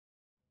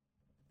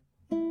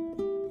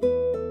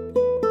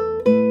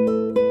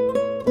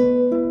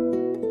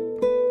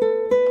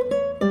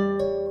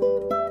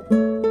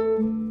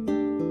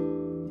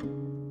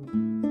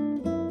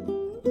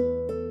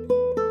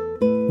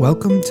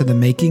welcome to the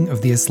Making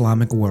of the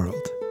Islamic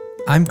World.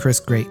 I'm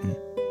Chris Grayton.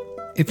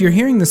 If you're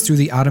hearing this through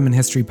the Ottoman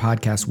History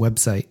Podcast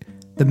website,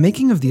 The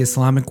Making of the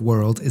Islamic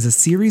World is a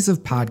series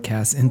of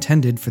podcasts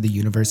intended for the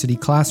university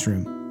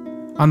classroom.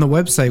 On the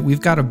website,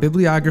 we've got a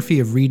bibliography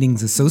of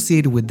readings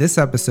associated with this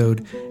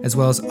episode, as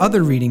well as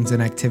other readings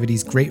and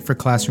activities great for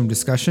classroom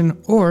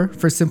discussion or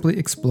for simply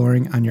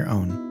exploring on your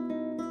own.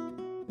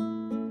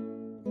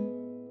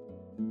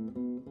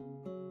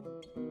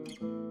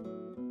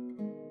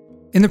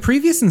 In the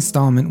previous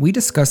installment, we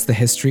discussed the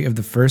history of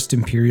the first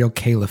imperial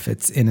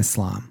caliphates in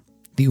Islam,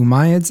 the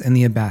Umayyads and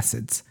the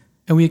Abbasids,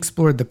 and we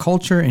explored the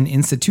culture and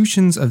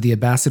institutions of the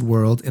Abbasid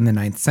world in the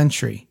 9th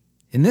century.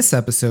 In this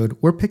episode,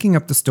 we're picking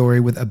up the story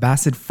with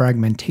Abbasid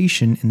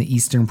fragmentation in the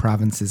eastern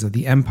provinces of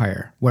the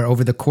empire, where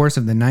over the course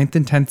of the 9th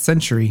and 10th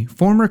century,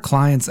 former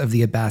clients of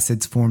the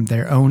Abbasids formed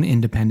their own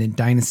independent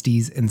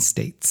dynasties and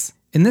states.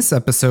 In this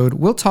episode,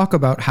 we'll talk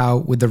about how,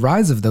 with the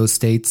rise of those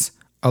states,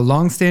 a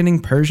long-standing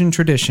Persian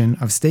tradition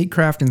of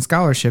statecraft and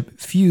scholarship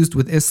fused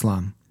with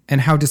Islam,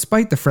 and how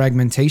despite the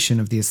fragmentation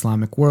of the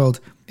Islamic world,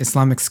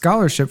 Islamic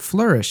scholarship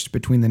flourished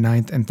between the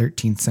 9th and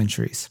 13th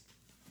centuries.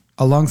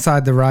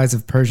 Alongside the rise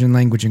of Persian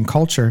language and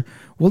culture,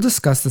 we'll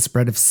discuss the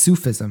spread of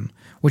Sufism,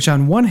 which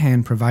on one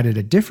hand provided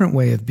a different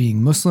way of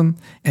being Muslim,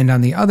 and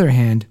on the other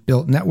hand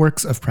built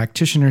networks of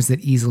practitioners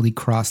that easily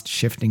crossed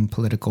shifting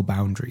political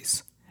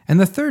boundaries. And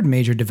the third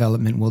major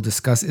development we'll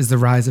discuss is the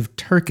rise of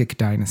Turkic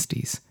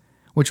dynasties,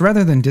 which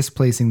rather than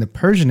displacing the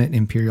Persianate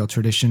imperial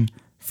tradition,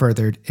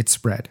 furthered its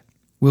spread.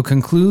 We'll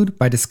conclude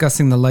by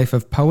discussing the life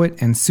of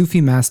poet and Sufi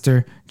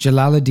master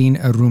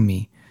Jalaluddin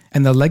Rumi,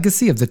 and the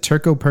legacy of the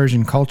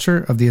Turco-Persian culture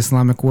of the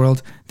Islamic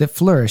world that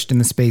flourished in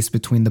the space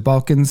between the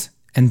Balkans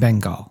and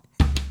Bengal.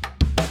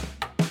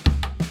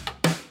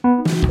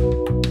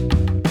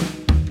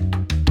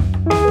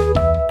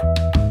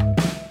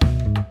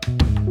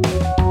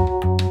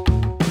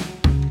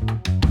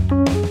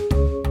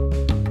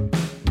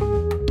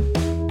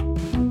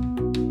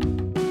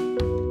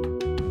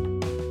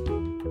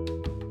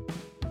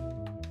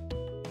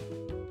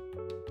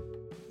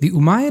 The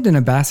Umayyad and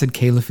Abbasid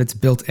caliphates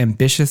built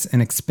ambitious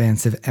and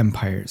expansive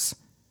empires,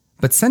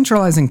 but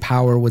centralizing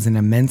power was an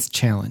immense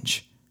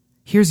challenge.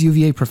 Here's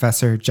UVA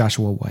professor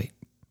Joshua White.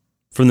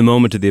 From the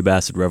moment of the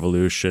Abbasid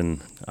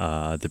Revolution,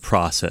 the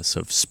process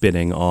of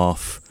spinning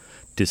off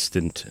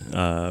distant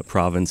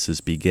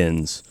provinces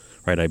begins.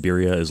 Right,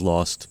 Iberia is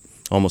lost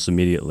almost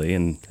immediately,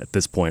 and at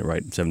this point,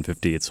 right,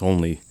 750, it's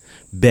only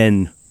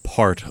been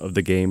part of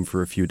the game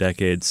for a few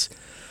decades.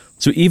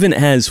 So even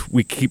as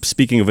we keep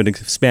speaking of an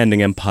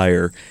expanding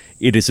empire,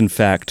 it is in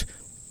fact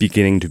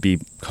beginning to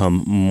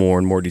become more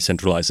and more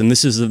decentralized. And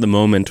this is the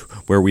moment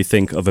where we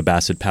think of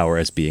Abbasid power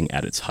as being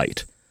at its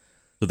height.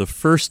 So the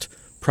first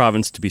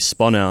province to be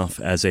spun off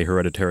as a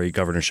hereditary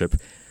governorship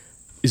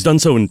is done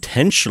so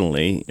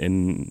intentionally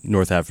in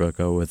North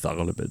Africa with the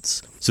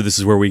Ghalibids. So this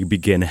is where we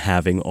begin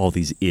having all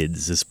these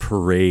ids, this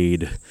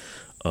parade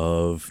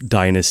of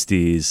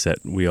dynasties that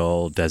we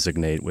all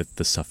designate with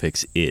the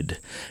suffix id.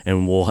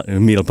 And we'll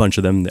meet a bunch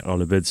of them, the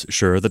Ghalibids,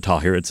 sure, the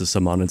Tahirids, the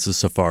Samanids, the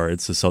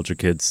Safarids, the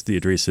Seljukids, the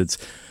Idrisids.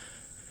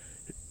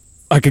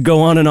 I could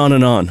go on and on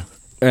and on.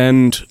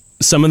 And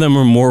some of them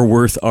are more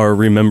worth our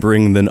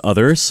remembering than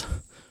others.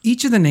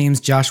 Each of the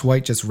names Josh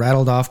White just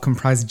rattled off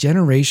comprised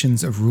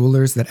generations of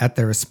rulers that at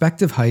their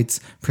respective heights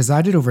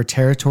presided over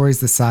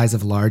territories the size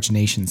of large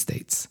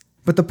nation-states.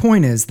 But the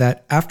point is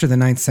that after the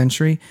 9th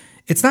century,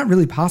 it's not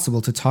really possible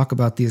to talk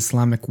about the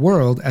Islamic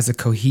world as a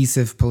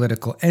cohesive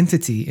political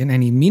entity in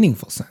any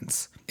meaningful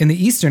sense. In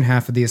the eastern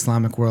half of the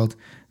Islamic world,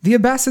 the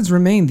Abbasids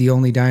remained the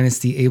only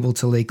dynasty able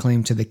to lay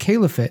claim to the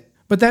caliphate,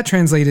 but that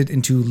translated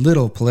into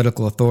little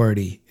political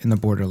authority in the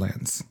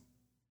borderlands.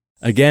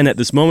 Again, at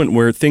this moment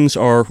where things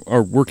are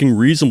working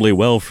reasonably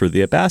well for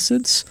the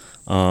Abbasids,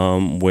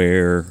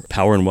 where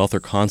power and wealth are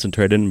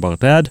concentrated in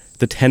Baghdad,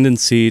 the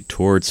tendency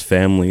towards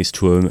families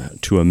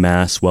to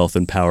amass wealth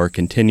and power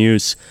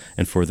continues,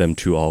 and for them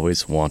to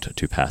always want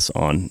to pass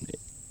on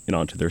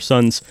to their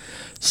sons.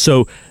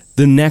 So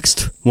the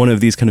next one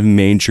of these kind of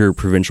major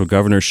provincial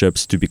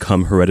governorships to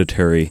become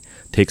hereditary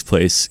takes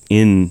place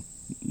in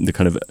the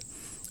kind of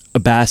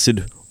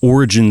Abbasid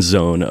origin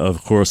zone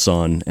of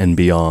Khorasan and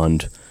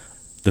beyond.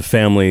 The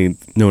family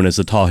known as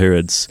the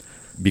Tahirids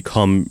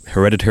become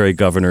hereditary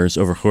governors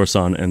over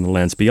Khorasan and the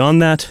lands beyond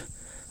that,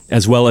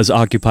 as well as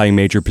occupying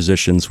major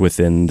positions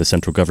within the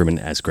central government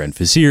as grand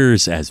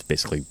viziers, as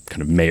basically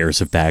kind of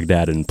mayors of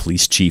Baghdad and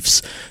police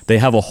chiefs. They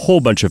have a whole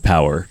bunch of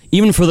power.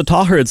 Even for the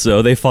Tahirids,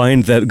 though, they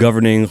find that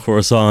governing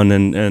Khorasan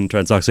and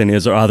Transoxania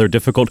is rather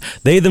difficult.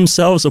 They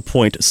themselves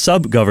appoint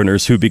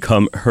sub-governors who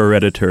become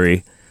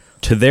hereditary.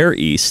 To their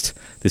east,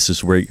 this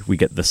is where we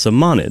get the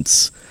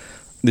Samanids.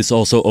 This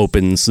also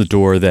opens the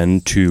door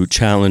then to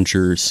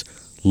challengers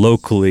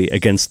locally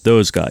against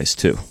those guys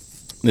too.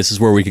 This is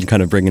where we can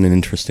kind of bring in an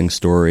interesting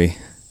story,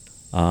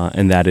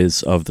 and that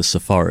is of the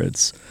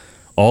Safarids.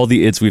 All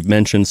the Ids we've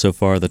mentioned so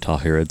far, the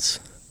Tahirids,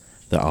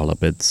 the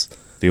Ghalibids,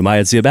 the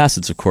Umayyads, the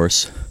Abbasids, of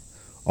course,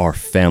 are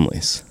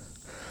families.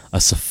 A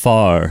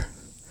Safar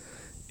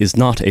is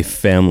not a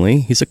family.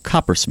 He's a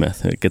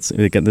coppersmith.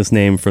 They get this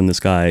name from this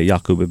guy,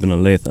 Yaqub ibn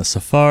al-Layth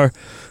as-Safar,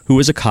 who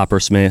was a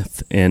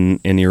coppersmith in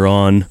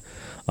Iran,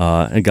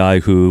 a guy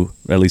who,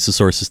 at least the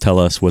sources tell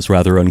us, was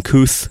rather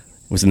uncouth,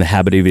 was in the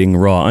habit of eating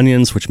raw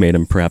onions, which made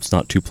him perhaps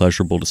not too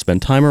pleasurable to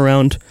spend time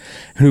around,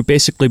 and who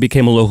basically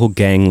became a local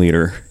gang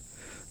leader,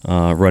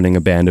 running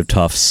a band of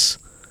toughs,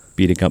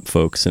 beating up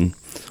folks, and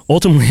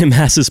ultimately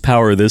amasses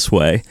power this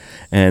way.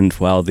 And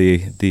while the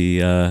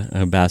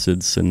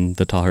Abbasids and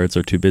the Tahirids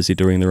are too busy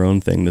doing their own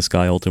thing, this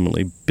guy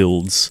ultimately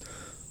builds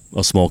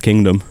a small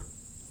kingdom,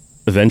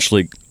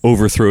 eventually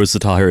overthrows the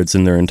Tahirids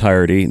in their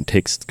entirety,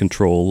 takes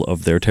control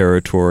of their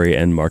territory,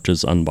 and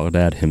marches on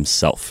Baghdad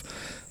himself.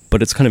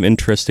 But it's kind of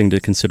interesting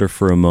to consider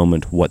for a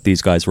moment what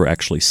these guys were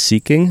actually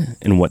seeking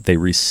and what they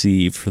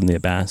received from the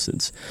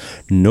Abbasids.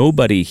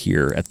 Nobody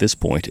here at this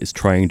point is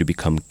trying to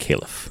become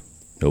caliph.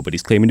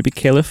 Nobody's claiming to be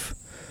caliph.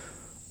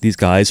 These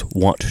guys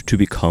want to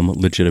become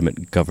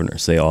legitimate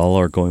governors. They all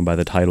are going by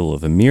the title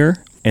of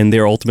emir, and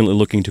they're ultimately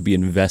looking to be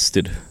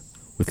invested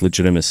with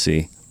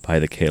legitimacy by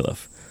the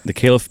caliph. The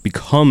caliph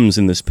becomes,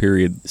 in this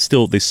period,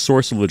 still the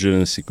source of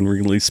legitimacy, you can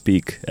really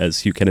speak,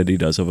 as Hugh Kennedy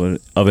does, of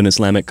an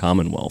Islamic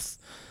commonwealth,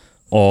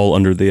 all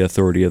under the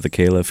authority of the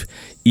caliph,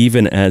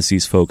 even as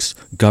these folks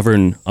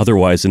govern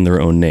otherwise in their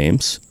own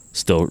names,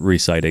 still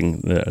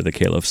reciting the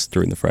caliphs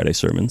during the Friday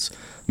sermons,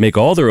 make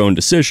all their own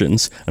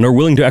decisions, and are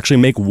willing to actually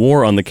make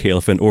war on the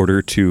caliph in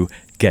order to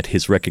get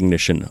his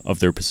recognition of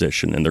their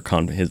position and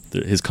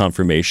his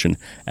confirmation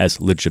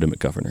as legitimate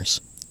governors.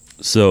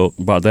 So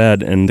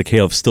Baghdad and the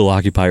caliph still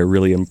occupy a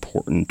really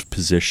important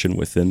position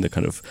within the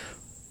kind of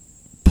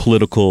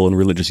political and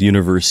religious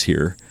universe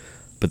here,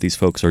 but these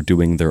folks are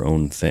doing their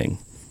own thing.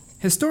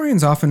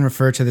 Historians often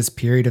refer to this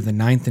period of the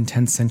 9th and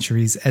 10th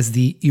centuries as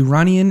the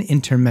Iranian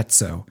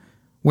Intermezzo,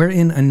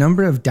 wherein a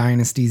number of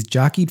dynasties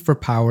jockeyed for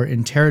power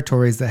in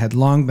territories that had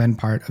long been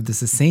part of the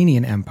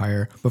Sasanian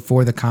Empire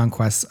before the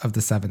conquests of the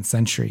 7th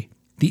century.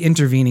 The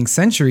intervening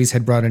centuries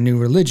had brought a new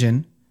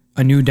religion,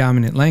 a new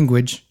dominant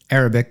language,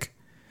 Arabic,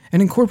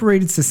 and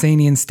incorporated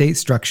Sasanian state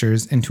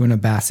structures into an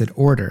Abbasid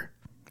order.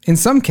 In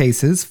some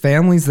cases,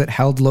 families that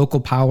held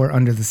local power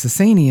under the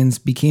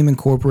Sasanians became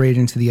incorporated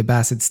into the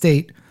Abbasid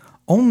state,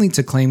 only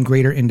to claim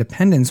greater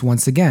independence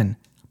once again,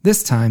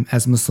 this time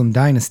as Muslim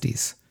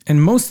dynasties.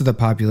 And most of the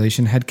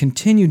population had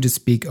continued to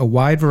speak a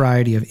wide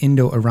variety of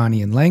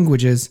Indo-Iranian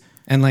languages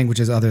and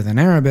languages other than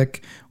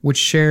Arabic, which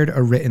shared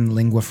a written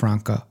lingua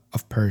franca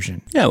of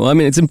Persian. Yeah, well, I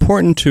mean, it's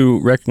important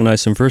to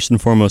recognize first and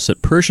foremost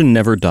that Persian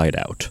never died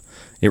out.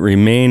 It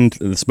remained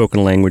the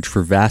spoken language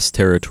for vast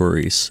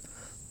territories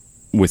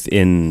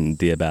within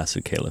the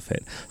Abbasid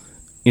Caliphate.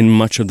 In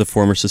much of the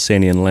former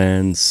Sasanian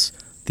lands,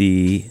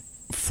 the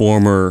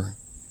former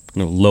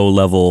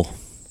low-level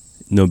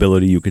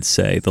nobility, you could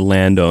say, the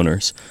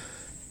landowners,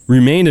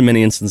 remained in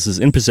many instances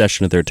in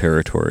possession of their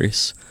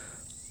territories,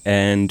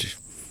 and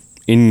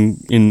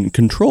in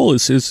control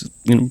is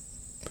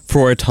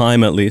for a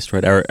time at least,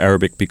 right?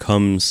 Arabic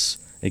becomes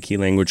a key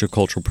language of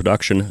cultural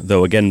production,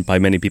 though again by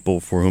many people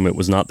for whom it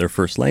was not their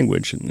first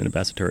language in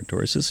Abbasid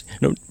territories.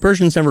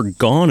 Persian's never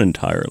gone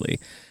entirely.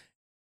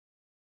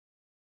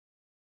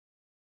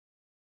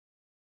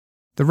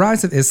 The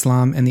rise of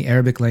Islam and the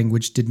Arabic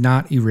language did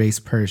not erase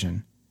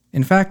Persian.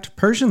 In fact,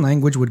 Persian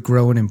language would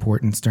grow in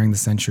importance during the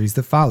centuries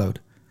that followed.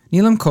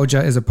 Neelam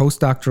Koja is a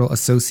postdoctoral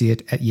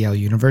associate at Yale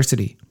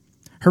University.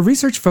 Her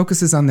research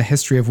focuses on the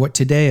history of what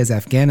today is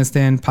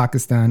Afghanistan,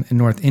 Pakistan, and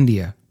North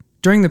India.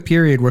 During the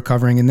period we're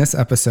covering in this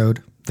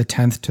episode, the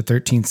 10th to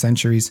 13th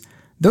centuries,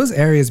 those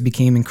areas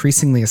became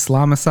increasingly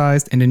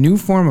Islamicized, and a new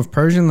form of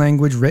Persian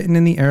language written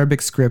in the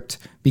Arabic script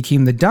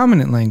became the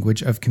dominant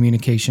language of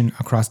communication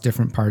across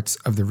different parts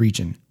of the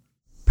region.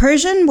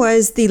 Persian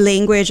was the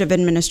language of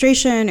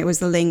administration, it was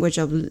the language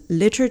of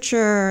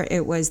literature,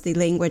 it was the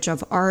language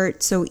of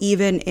art. So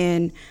even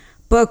in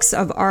books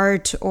of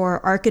art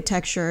or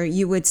architecture,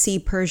 you would see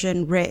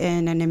Persian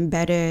written and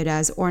embedded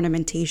as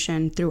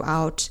ornamentation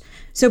throughout.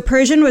 So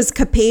Persian was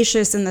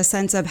capacious in the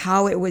sense of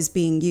how it was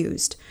being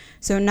used.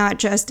 So not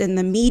just in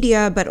the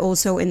media, but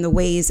also in the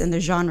ways and the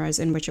genres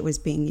in which it was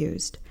being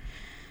used.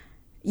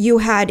 You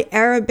had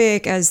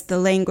Arabic as the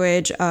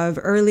language of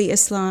early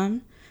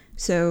Islam.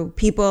 So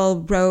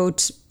people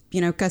wrote,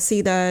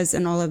 qasidas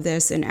and all of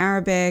this in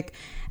Arabic.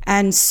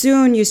 And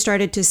soon you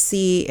started to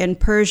see in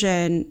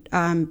Persian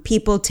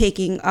people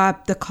taking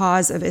up the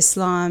cause of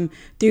Islam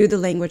through the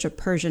language of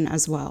Persian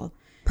as well.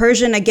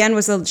 Persian, again,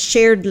 was a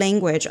shared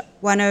language.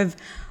 One of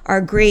our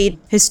great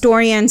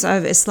historians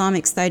of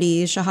Islamic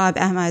studies, Shahab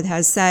Ahmad,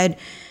 has said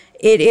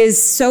it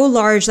is so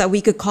large that we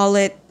could call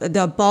it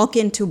the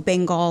Balkan to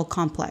Bengal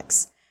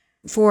complex.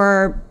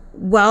 For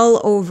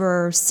well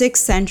over 6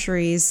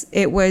 centuries,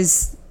 it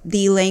was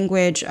the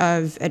language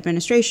of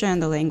administration,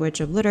 the language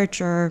of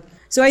literature.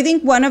 So I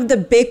think one of the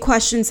big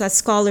questions that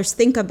scholars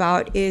think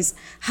about is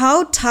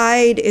how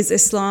tied is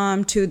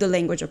Islam to the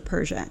language of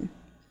Persian,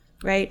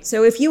 right?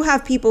 So if you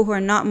have people who are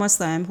not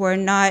Muslim, who are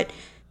not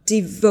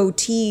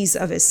devotees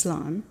of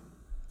Islam,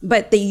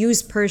 but they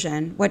use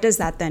Persian, what does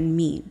that then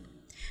mean?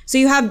 So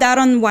you have that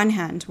on one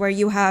hand, where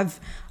you have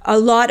a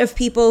lot of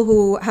people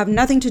who have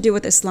nothing to do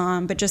with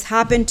Islam, but just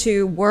happen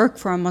to work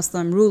for a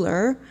Muslim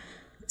ruler,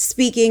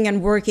 speaking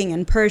and working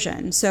in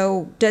Persian.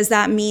 So does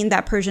that mean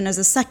that Persian is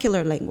a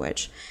secular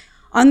language?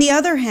 On the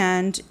other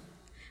hand,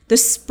 the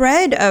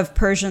spread of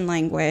Persian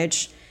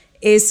language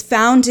is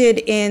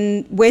founded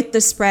with the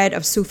spread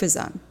of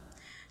Sufism.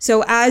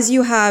 So as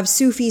you have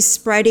Sufis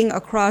spreading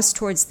across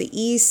towards the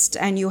east,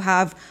 and you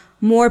have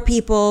more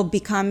people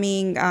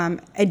becoming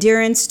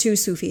adherents to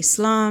Sufi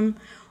Islam,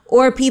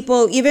 or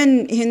people,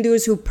 even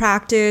Hindus who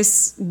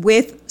practice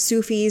with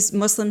Sufis,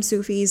 Muslim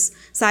Sufis,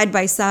 side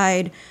by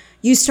side,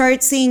 you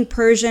start seeing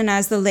Persian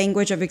as the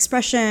language of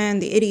expression,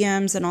 the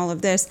idioms, and all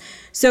of this.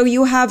 So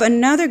you have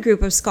another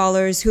group of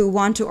scholars who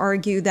want to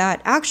argue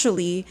that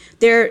actually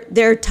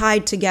they're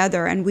tied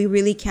together and we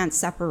really can't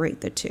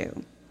separate the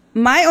two.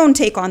 My own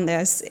take on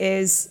this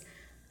is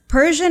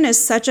Persian is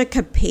such a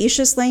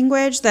capacious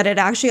language that it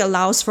actually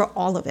allows for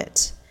all of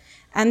it.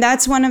 And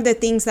that's one of the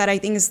things that I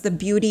think is the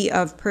beauty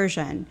of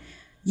Persian.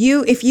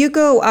 If you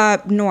go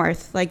up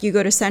north, like you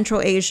go to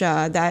Central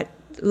Asia, that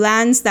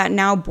lands that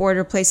now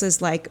border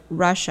places like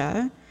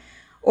Russia,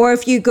 or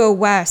if you go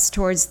west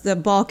towards the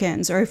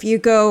Balkans, or if you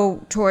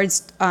go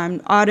towards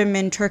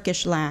Ottoman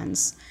Turkish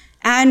lands,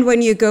 and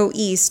when you go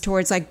east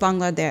towards like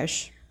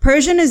Bangladesh,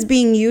 Persian is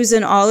being used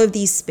in all of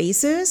these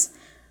spaces.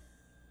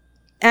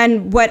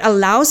 And what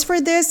allows for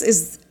this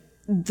is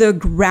the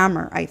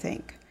grammar, I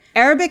think.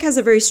 Arabic has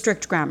a very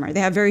strict grammar. They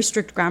have very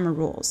strict grammar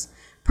rules.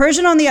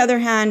 Persian, on the other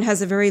hand,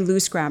 has a very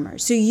loose grammar.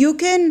 So you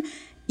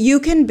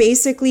can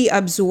basically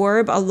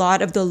absorb a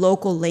lot of the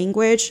local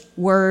language,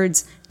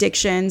 words,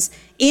 dictions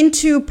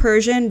into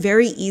Persian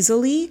very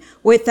easily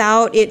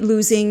without it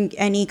losing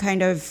any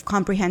kind of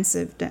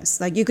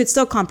comprehensiveness. Like you could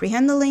still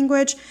comprehend the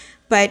language,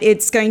 but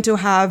it's going to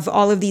have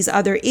all of these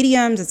other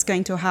idioms. It's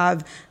going to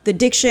have the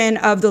diction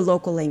of the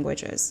local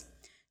languages.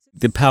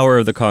 The power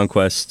of the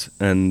conquest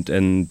and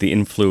the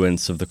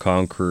influence of the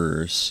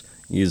conquerors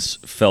is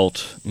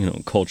felt,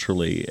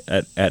 culturally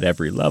at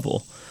every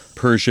level.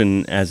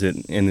 Persian, as it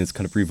in its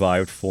kind of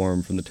revived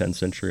form from the 10th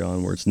century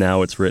onwards,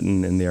 now it's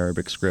written in the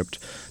Arabic script.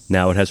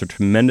 Now it has a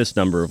tremendous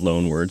number of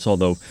loan words,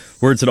 although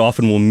words that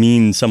often will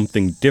mean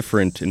something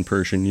different in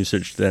Persian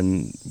usage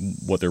than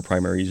what their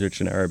primary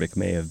usage in Arabic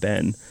may have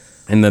been.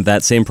 And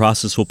that same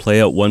process will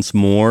play out once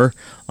more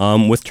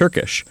with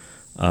Turkish.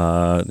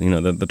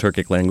 The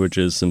Turkic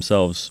languages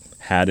themselves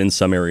had in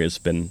some areas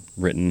been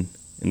written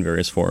in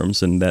various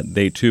forms, and that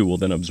they too will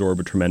then absorb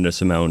a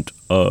tremendous amount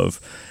of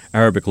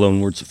Arabic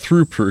loanwords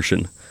through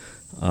Persian.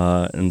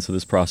 And so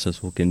this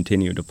process will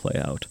continue to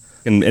play out.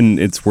 And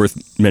it's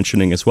worth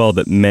mentioning as well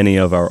that many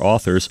of our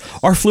authors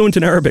are fluent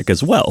in Arabic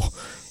as well.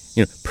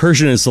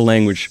 Persian is the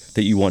language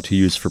that you want to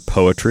use for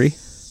poetry.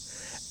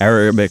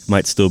 Arabic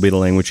might still be the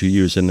language you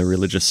use in the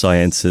religious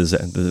sciences,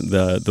 and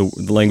the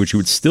language you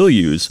would still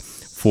use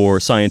for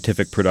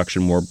scientific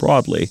production more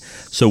broadly.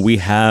 So we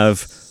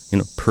have,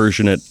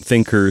 Persianate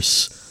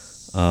thinkers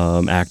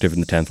active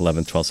in the 10th,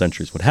 11th, 12th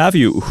centuries, what have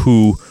you,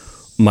 who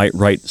might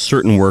write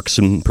certain works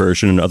in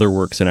Persian and other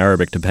works in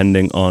Arabic,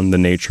 depending on the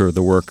nature of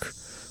the work,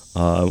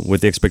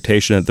 with the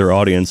expectation that their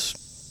audience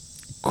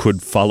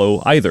could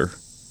follow either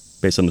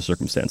based on the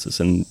circumstances,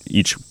 and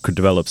each could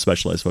develop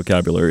specialized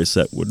vocabularies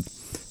that would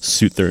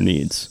suit their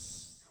needs.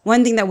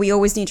 One thing that we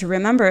always need to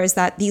remember is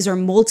that these are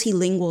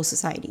multilingual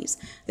societies.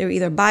 They're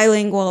either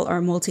bilingual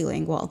or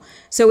multilingual.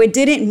 So it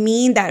didn't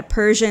mean that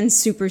Persian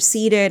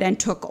superseded and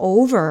took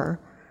over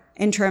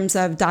in terms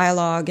of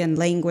dialogue and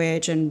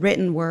language and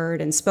written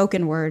word and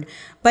spoken word,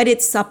 but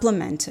it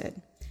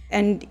supplemented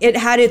and it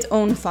had its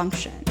own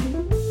function.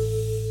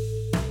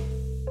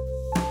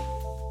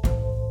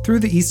 Through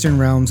the eastern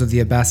realms of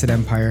the Abbasid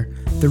Empire,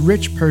 the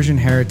rich Persian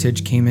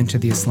heritage came into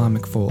the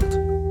Islamic fold.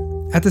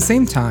 At the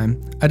same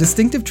time, a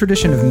distinctive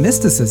tradition of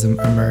mysticism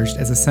emerged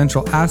as a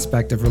central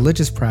aspect of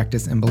religious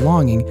practice and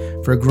belonging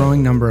for a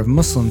growing number of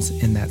Muslims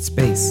in that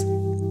space.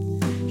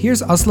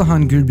 Here's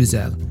Aslihan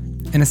Gulbuzel,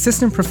 an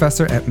assistant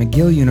professor at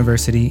McGill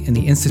University in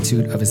the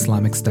Institute of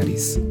Islamic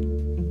Studies.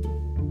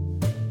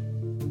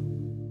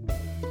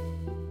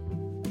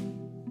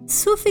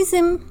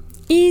 Sufism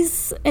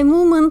is a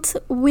movement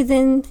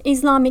within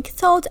Islamic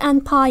thought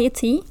and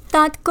piety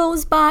that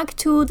goes back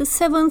to the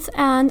 7th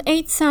and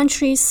 8th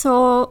centuries,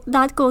 so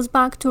that goes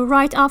back to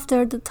right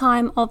after the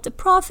time of the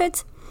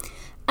Prophet.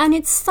 And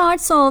it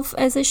starts off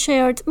as a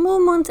shared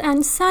movement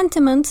and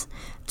sentiment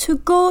to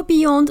go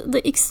beyond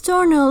the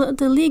external,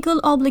 the legal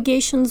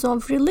obligations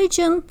of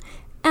religion,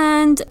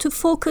 and to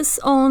focus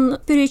on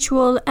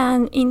spiritual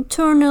and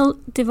internal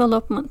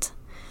development.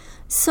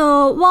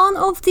 So one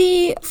of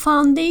the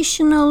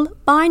foundational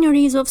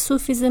binaries of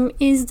Sufism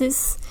is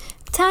this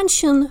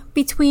tension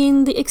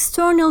between the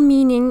external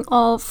meaning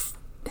of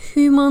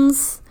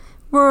humans,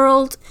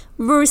 world,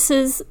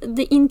 versus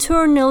the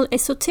internal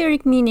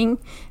esoteric meaning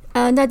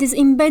that is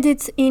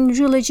embedded in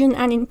religion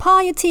and in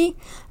piety.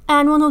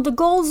 And one of the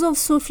goals of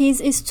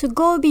Sufis is to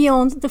go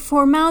beyond the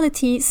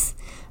formalities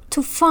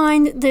to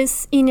find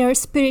this inner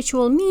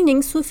spiritual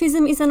meaning.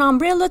 Sufism is an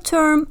umbrella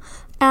term,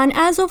 And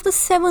as of the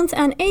 7th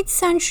and 8th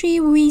century,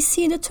 we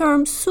see the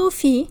term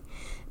Sufi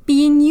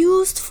being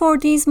used for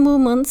these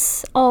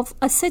movements of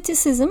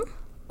asceticism,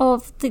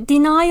 of the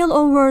denial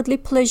of worldly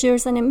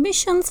pleasures and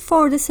ambitions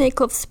for the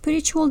sake of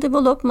spiritual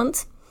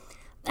development.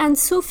 And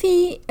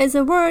Sufi as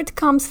a word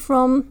comes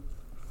from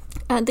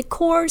the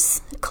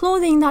coarse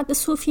clothing that the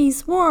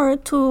Sufis wore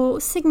to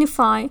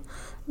signify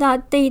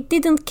that they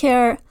didn't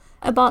care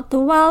about the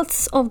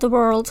wealth of the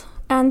world,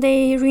 and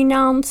they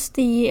renounced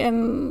the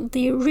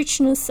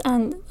richness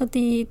and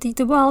the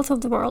wealth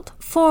of the world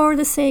for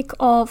the sake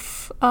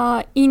of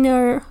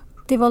inner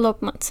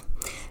development.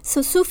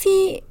 So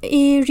Sufi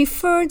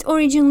referred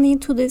originally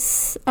to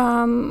this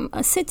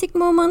ascetic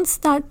movements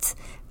that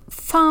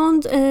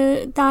found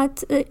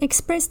that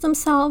expressed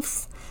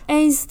themselves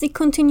as the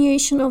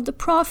continuation of the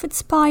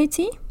Prophet's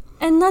piety.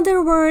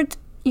 Another word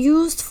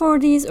used for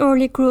these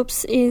early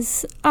groups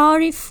is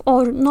Arif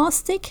or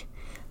Gnostic,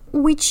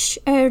 which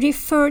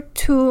referred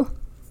to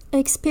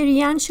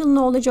experiential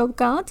knowledge of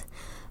God,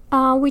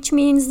 which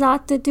means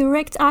that the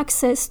direct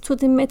access to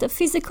the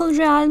metaphysical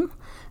realm,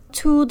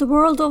 to the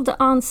world of the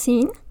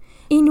unseen,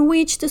 in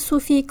which the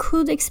Sufi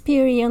could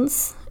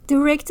experience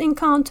direct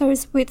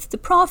encounters with the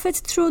Prophet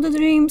through the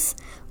dreams,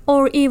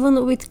 or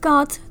even with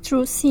God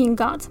through seeing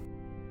God.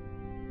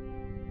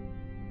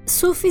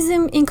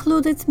 Sufism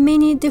included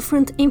many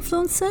different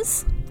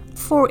influences.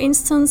 For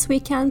instance, we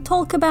can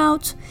talk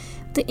about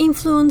the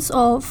influence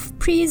of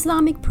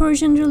pre-Islamic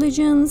Persian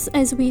religions,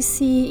 as we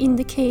see in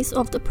the case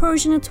of the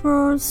Persianate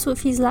world,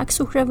 Sufis like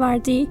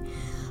Suhrawardi.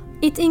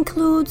 It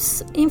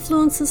includes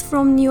influences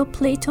from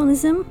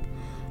Neoplatonism,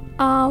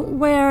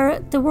 where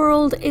the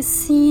world is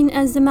seen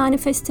as the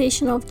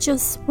manifestation of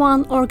just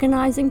one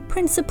organizing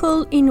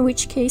principle, in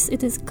which case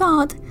it is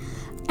God.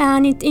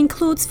 And it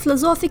includes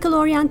philosophical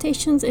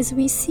orientations, as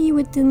we see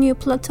with the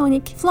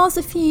Neoplatonic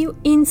philosophy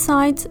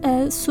inside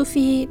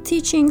Sufi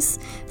teachings,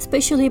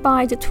 especially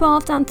by the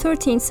 12th and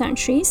 13th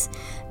centuries.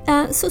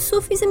 So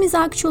Sufism is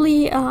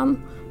actually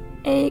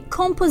a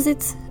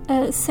composite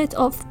set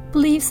of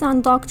beliefs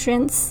and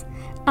doctrines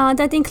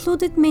that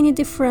included many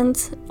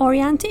different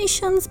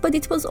orientations, but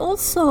it was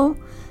also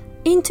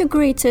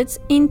integrated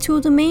into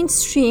the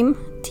mainstream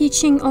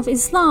teaching of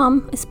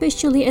Islam,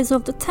 especially as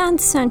of the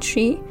 10th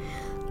century,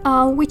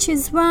 which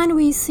is when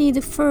we see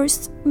the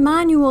first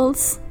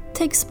manuals,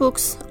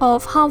 textbooks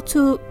of how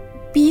to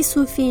be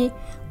Sufi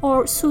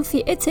or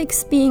Sufi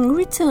ethics being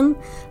written.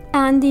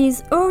 And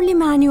these early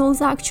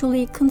manuals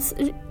actually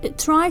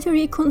try to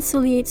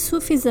reconcile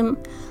Sufism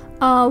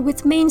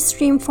with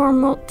mainstream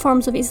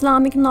forms of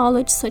Islamic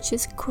knowledge, such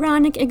as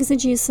Quranic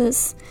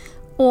exegesis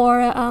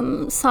or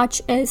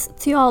such as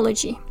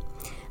theology.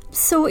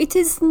 So it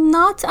is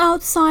not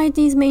outside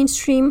these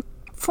mainstream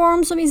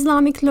forms of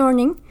Islamic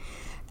learning.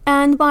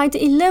 And by the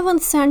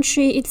 11th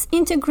century, it's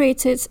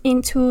integrated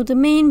into the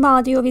main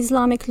body of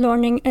Islamic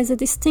learning as a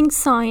distinct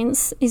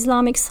science,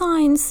 Islamic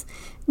science,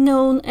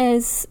 known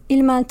as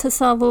Ilm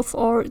al-Tasawwuf,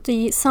 or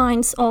the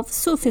science of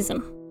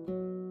Sufism.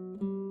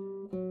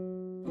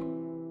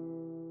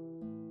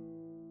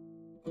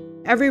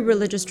 Every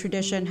religious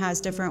tradition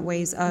has different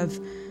ways of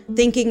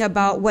thinking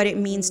about what it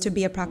means to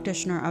be a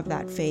practitioner of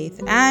that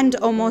faith. And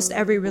almost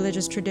every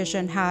religious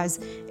tradition has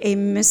a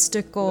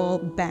mystical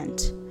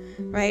bent.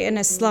 Right? In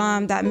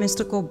Islam, that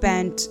mystical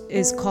bent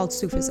is called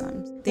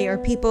Sufism. They are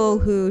people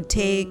who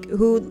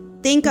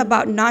think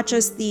about not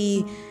just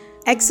the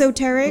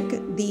exoteric,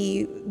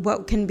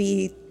 what can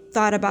be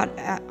thought about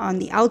on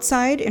the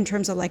outside in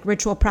terms of like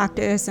ritual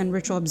practice and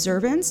ritual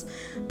observance,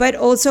 but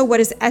also what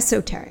is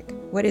esoteric,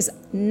 what is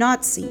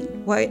not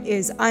seen, what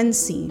is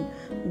unseen,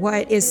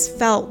 what is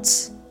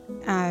felt,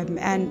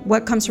 and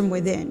what comes from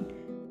within.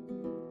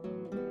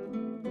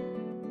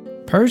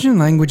 Persian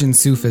language and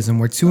Sufism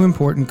were two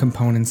important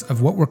components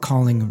of what we're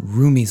calling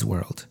Rumi's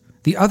world.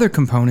 The other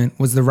component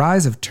was the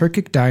rise of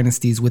Turkic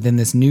dynasties within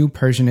this new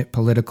Persianate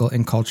political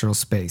and cultural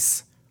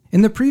space.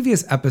 In the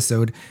previous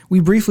episode, we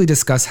briefly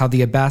discussed how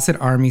the Abbasid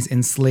armies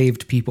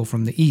enslaved people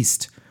from the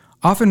east,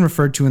 often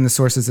referred to in the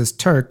sources as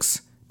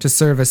Turks, to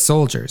serve as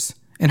soldiers,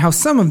 and how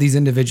some of these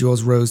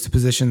individuals rose to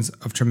positions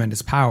of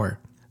tremendous power.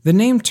 The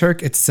name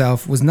Turk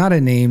itself was not a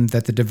name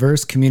that the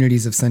diverse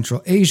communities of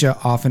Central Asia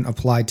often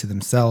applied to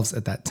themselves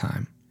at that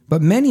time.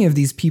 But many of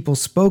these people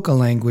spoke a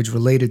language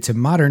related to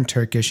modern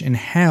Turkish and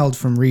hailed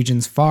from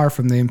regions far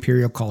from the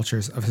imperial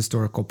cultures of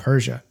historical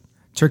Persia.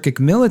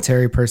 Turkic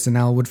military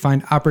personnel would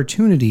find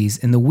opportunities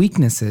in the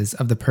weaknesses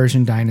of the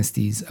Persian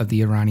dynasties of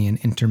the Iranian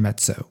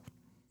intermezzo.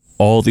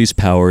 All these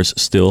powers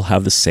still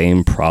have the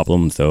same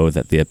problem, though,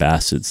 that the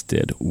Abbasids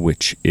did,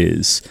 which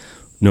is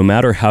no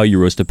matter how you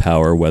rose to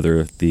power,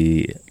 whether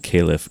the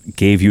caliph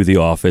gave you the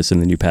office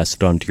and then you passed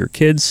it on to your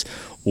kids,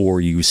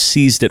 or you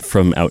seized it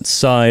from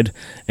outside,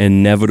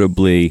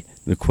 inevitably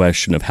the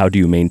question of how do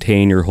you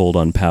maintain your hold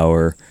on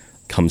power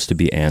comes to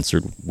be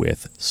answered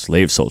with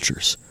slave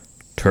soldiers,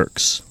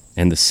 Turks.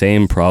 And the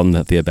same problem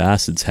that the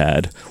Abbasids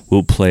had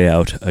will play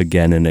out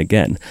again and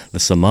again. The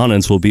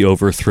Samanids will be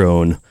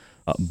overthrown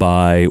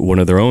by one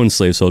of their own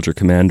slave soldier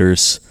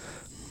commanders,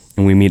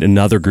 and we meet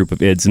another group of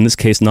Ids, in this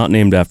case not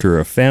named after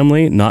a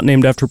family, not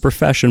named after a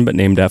profession, but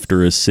named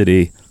after a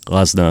city,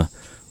 Ghazna,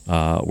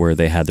 where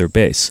they had their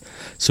base.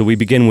 So we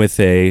begin with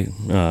a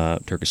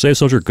Turkish slave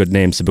soldier, good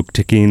name,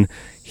 Sebuktekin.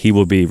 He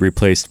will be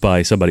replaced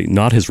by somebody,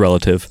 not his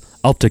relative,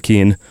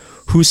 Alptekin,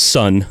 whose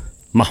son,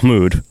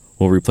 Mahmud,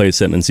 will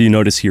replace him. And so you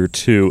notice here,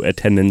 too, a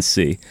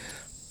tendency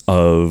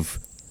of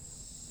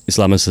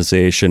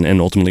Islamicization and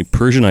ultimately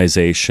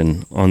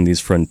Persianization on these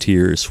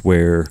frontiers,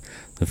 where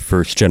the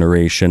first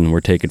generation were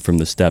taken from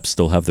the steppes,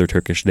 still have their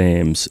Turkish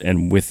names,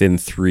 and within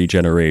 3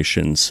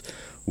 generations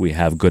we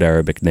have good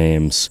Arabic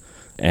names,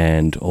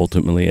 and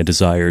ultimately a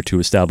desire to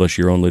establish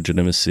your own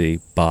legitimacy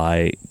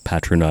by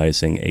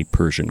patronizing a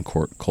Persian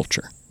court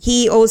culture.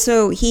 He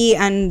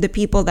and the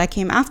people that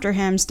came after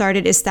him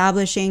started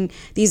establishing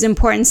these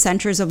important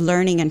centers of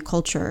learning and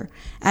culture.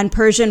 And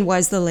Persian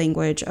was the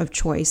language of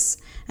choice.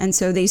 And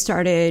so they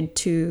started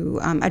to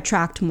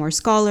attract more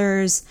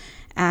scholars.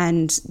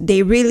 And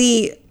they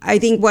really, I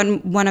think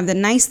one of the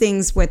nice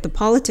things with the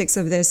politics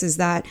of this is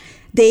that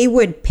they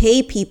would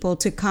pay people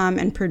to come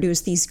and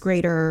produce these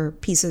greater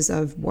pieces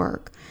of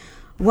work.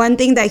 One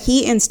thing that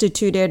he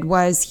instituted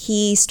was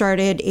he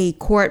started a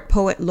court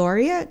poet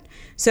laureate.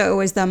 So it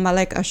was the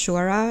Malik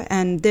Ashura,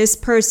 and this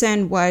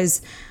person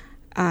was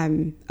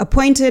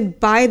appointed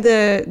by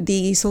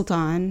the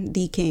Sultan,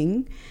 the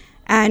king,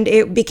 and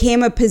it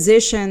became a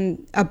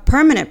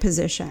permanent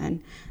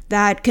position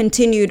that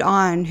continued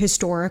on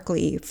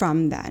historically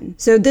from then.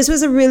 So this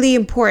was a really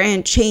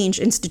important change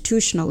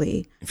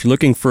institutionally. If you're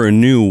looking for a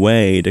new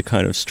way to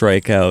kind of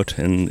strike out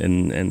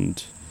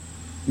and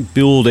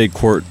build a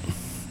court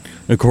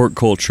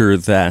culture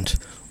that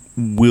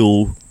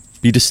will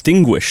be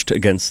distinguished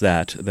against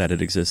that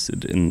it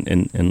existed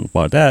in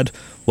Baghdad,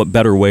 what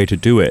better way to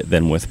do it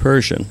than with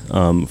Persian?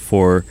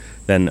 For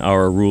then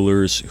our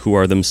rulers who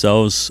are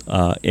themselves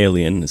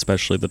alien,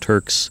 especially the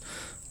Turks,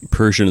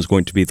 Persian is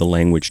going to be the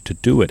language to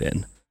do it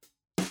in.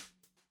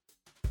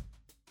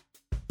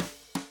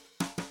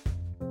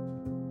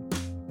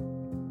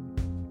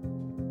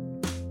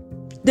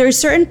 There are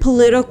certain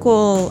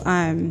political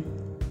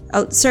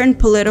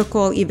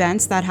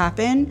events that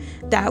happen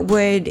that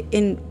would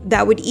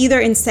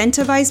either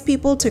incentivize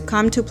people to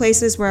come to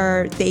places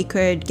where they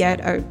could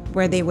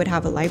where they would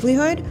have a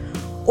livelihood,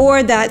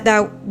 or that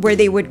where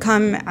they would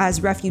come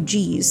as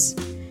refugees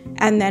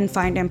and then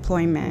find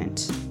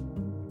employment.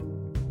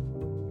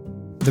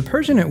 The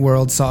Persianate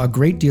world saw a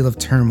great deal of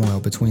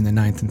turmoil between the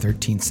 9th and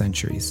 13th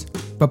centuries,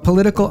 but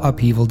political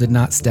upheaval did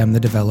not stem the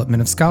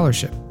development of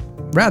scholarship.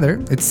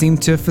 Rather, it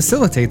seemed to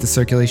facilitate the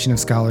circulation of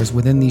scholars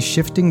within these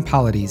shifting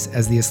polities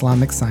as the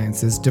Islamic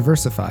sciences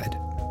diversified.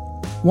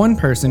 One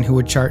person who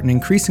would chart an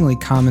increasingly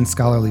common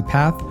scholarly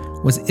path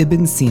was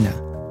Ibn Sina.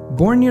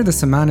 Born near the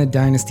Samanid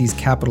dynasty's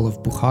capital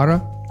of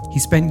Bukhara, he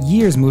spent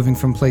years moving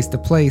from place to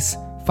place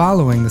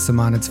following the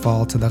Samanids'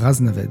 fall to the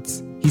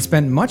Ghaznavids. He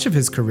spent much of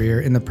his career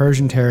in the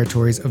Persian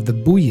territories of the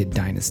Buyid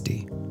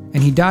dynasty,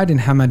 and he died in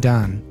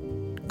Hamadan,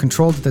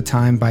 controlled at the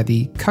time by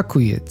the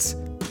Kakuyids,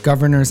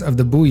 governors of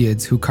the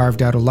Buyids who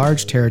carved out a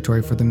large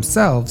territory for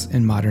themselves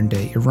in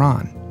modern-day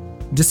Iran.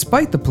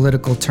 Despite the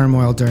political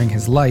turmoil during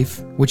his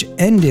life, which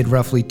ended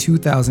roughly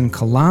 2,000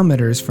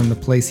 kilometers from the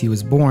place he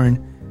was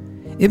born,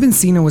 Ibn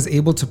Sina was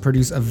able to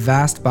produce a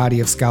vast body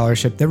of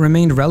scholarship that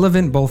remained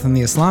relevant both in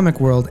the Islamic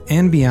world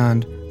and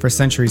beyond for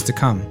centuries to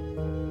come.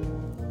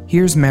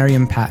 Here's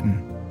Mariam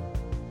Patton.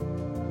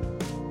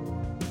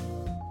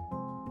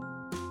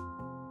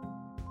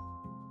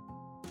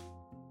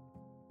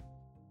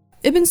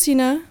 Ibn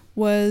Sina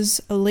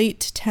was a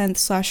late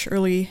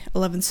 10th/early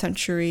 11th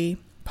century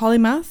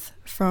polymath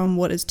from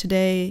what is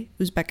today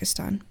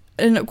Uzbekistan.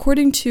 And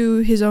according to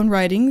his own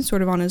writings,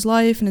 sort of on his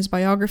life and his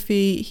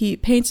biography, he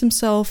paints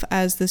himself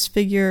as this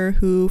figure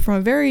who, from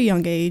a very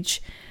young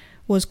age,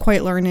 was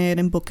quite learned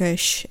and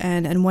bookish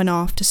and went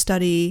off to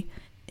study.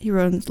 He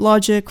wrote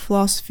logic,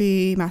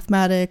 philosophy,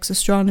 mathematics,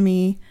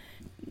 astronomy.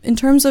 In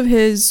terms of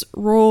his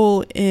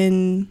role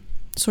in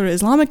sort of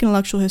Islamic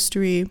intellectual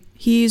history,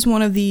 he's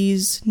one of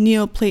these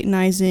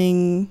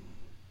Neoplatonizing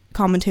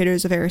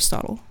commentators of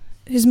Aristotle.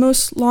 His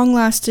most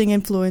long-lasting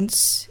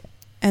influence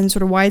and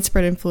sort of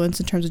widespread influence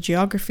in terms of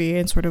geography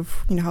and sort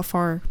of, how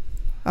far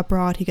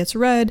abroad he gets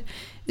read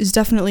is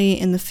definitely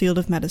in the field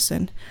of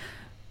medicine.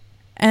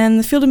 And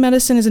the field of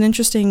medicine is an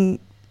interesting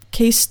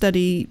case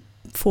study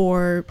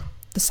for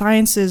the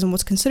sciences and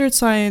what's considered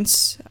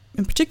science,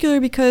 in particular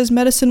because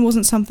medicine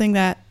wasn't something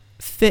that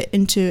fit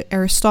into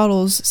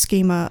Aristotle's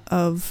schema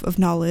of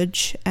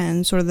knowledge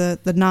and sort of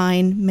the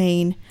 9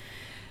 main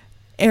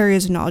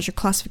areas of knowledge or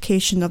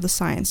classification of the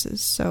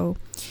sciences. So,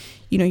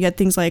 you had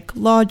things like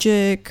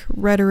logic,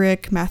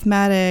 rhetoric,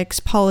 mathematics,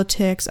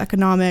 politics,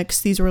 economics.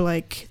 These were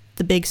like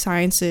the big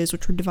sciences,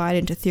 which were divided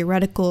into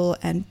theoretical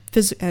and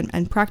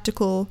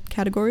practical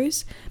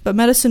categories. But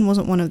medicine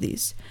wasn't one of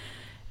these.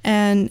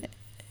 And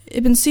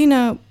Ibn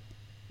Sina,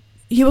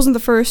 he wasn't the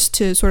first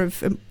to sort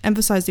of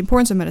emphasize the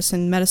importance of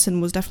medicine. Medicine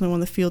was definitely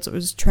one of the fields that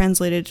was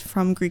translated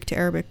from Greek to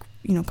Arabic,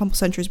 a couple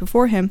centuries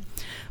before him.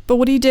 But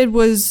what he did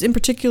was, in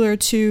particular,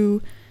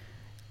 to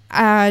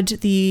add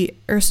the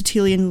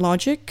Aristotelian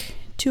logic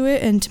to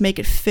it and to make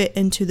it fit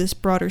into this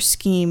broader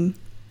scheme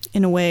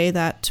in a way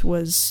that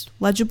was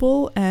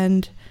legible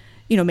and,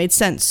 made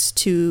sense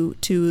to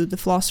the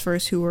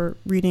philosophers who were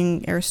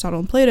reading Aristotle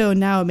and Plato. And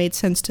now it made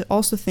sense to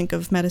also think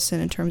of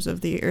medicine in terms of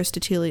the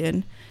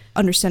Aristotelian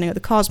understanding of the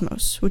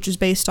cosmos, which is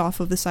based off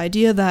of this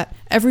idea that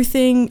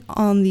everything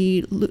on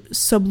the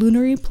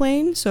sublunary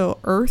plane, so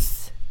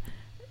Earth,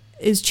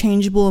 is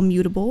changeable and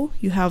mutable.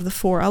 You have the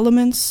 4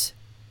 elements: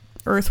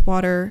 earth,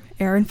 water,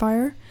 air, and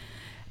fire.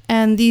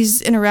 And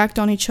these interact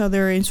on each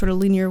other in sort of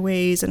linear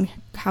ways and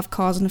have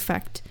cause and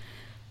effect.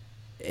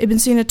 Ibn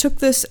Sina took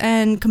this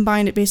and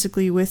combined it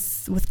basically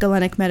with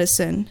Galenic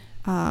medicine.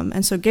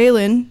 And so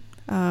Galen,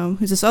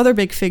 who's this other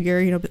big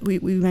figure, we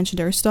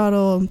mentioned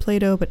Aristotle and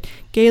Plato, but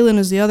Galen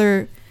is the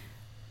other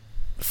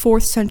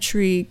 4th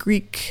century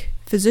Greek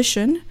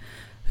physician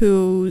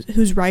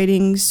whose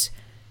writings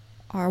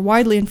are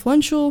widely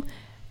influential,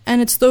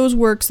 and it's those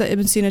works that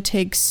Ibn Sina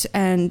takes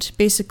and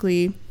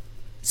basically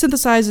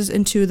synthesizes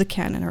into the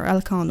canon, or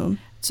al-Qanun.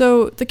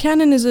 So the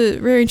canon is a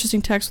very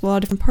interesting text with a lot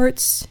of different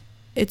parts.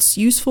 Its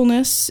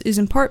usefulness is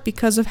in part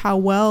because of how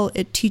well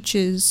it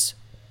teaches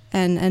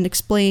and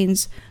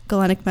explains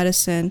Galenic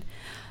medicine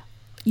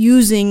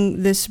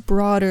using this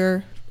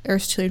broader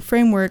Aristotelian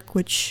framework,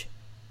 which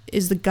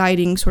is the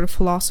guiding sort of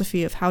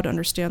philosophy of how to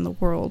understand the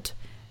world.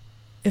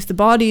 If the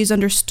body is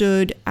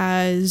understood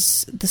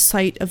as the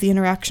site of the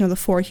interaction of the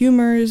 4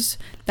 humors,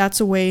 that's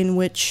a way in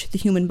which the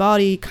human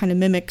body kind of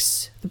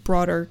mimics the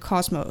broader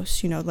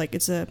cosmos, like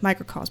it's a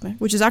microcosm,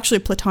 which is actually a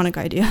Platonic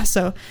idea.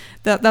 So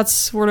that's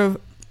sort of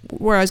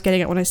where I was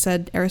getting at when I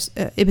said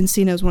Ibn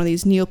Sina is one of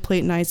these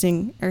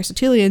Neoplatonizing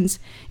Aristotelians.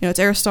 It's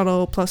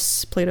Aristotle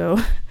plus Plato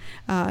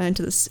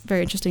into this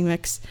very interesting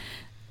mix.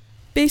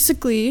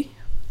 Basically,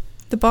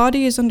 the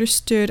body is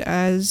understood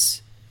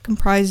as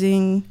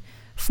comprising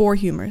 4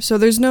 humors. So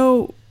there's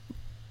no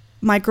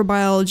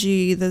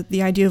microbiology,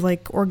 the idea of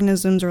like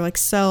organisms or like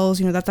cells,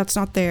 that's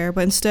not there.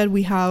 But instead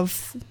we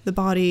have the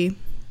body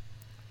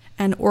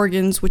and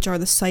organs, which are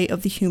the site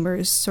of the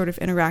humors sort of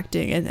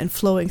interacting and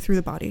flowing through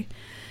the body.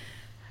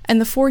 And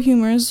the 4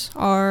 humors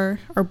are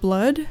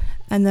blood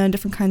and then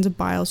different kinds of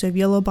bile. So you have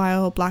yellow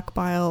bile, black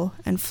bile,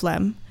 and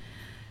phlegm.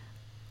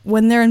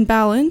 When they're in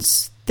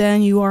balance,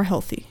 then you are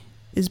healthy,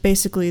 is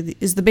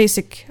the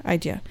basic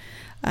idea.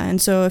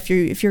 And so if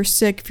you're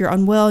sick, if you're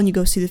unwell and you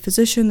go see the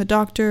physician, the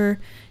doctor,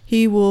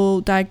 he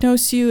will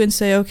diagnose you and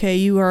say, okay,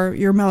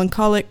 you're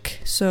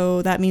melancholic,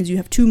 so that means you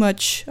have too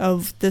much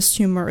of this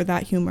humor or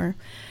that humor.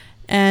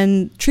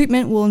 And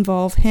treatment will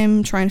involve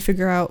him trying to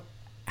figure out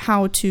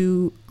how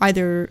to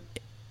either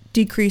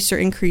decrease or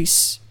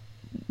increase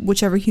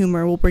whichever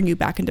humor will bring you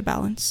back into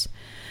balance.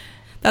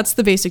 That's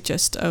the basic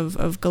gist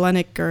of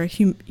Galenic or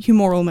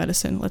humoral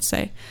medicine, let's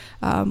say,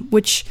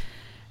 which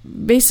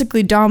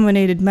basically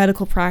dominated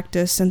medical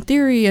practice and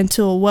theory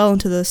until well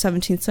into the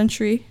 17th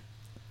century.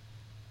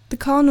 The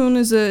Qanun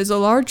is a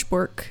large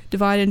work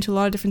divided into a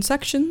lot of different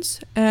sections,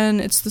 and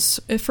it's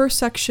the first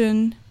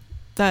section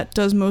that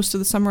does most of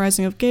the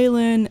summarizing of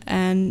Galen,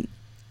 and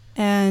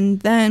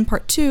then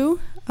part 2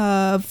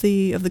 of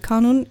the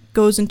Qanun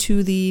goes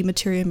into the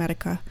Materia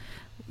Medica.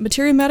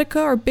 Materia Medica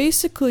are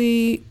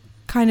basically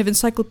kind of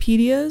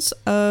encyclopedias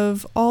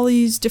of all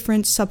these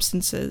different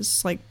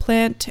substances, like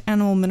plant,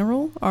 animal,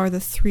 mineral are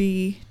the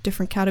 3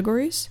 different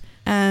categories.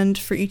 And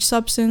for each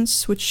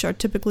substance, which are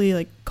typically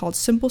like called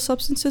simple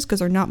substances because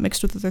they're not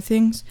mixed with other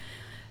things,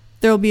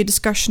 there will be a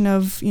discussion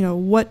of,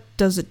 what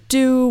does it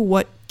do?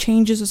 What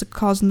changes does it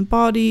cause in the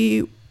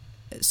body?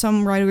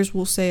 Some writers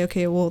will say,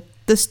 okay, well,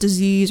 this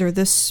disease or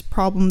this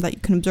problem that you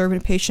can observe in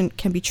a patient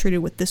can be treated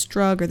with this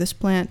drug or this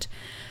plant.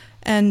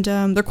 And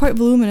they're quite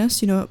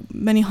voluminous,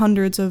 many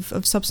hundreds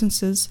of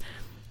substances.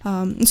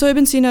 And so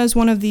Ibn Sina is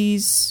one of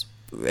these,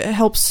 it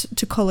helps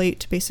to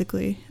collate,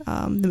 basically,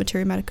 the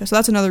Materia Medica. So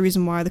that's another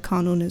reason why the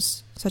Qanun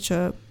is such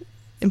a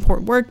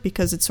important work,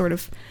 because it's sort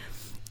of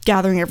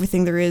gathering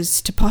everything there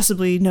is to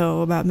possibly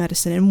know about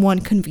medicine in one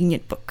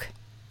convenient book.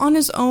 On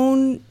his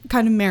own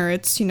kind of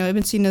merits,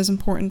 Ibn Sina is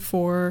important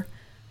for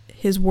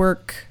his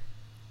work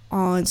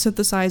on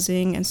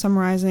synthesizing and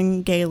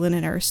summarizing Galen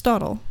and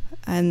Aristotle.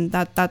 And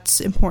that's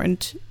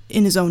important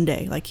in his own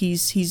day. Like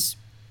he's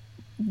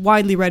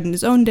widely read in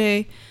his own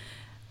day,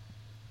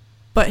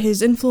 but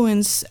his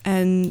influence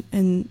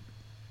and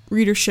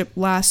readership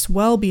lasts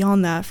well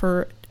beyond that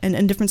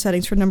in different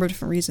settings for a number of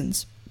different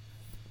reasons.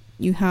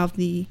 You have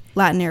the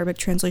Latin Arabic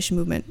translation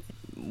movement,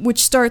 which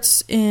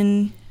starts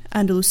in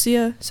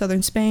Andalusia,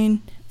 southern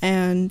Spain,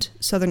 and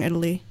southern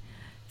Italy.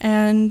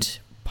 And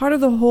part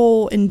of the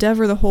whole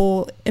endeavor, the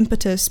whole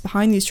impetus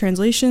behind these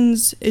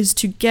translations is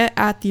to get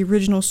at the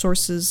original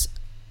sources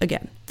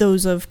again,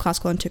 those of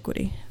classical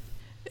antiquity.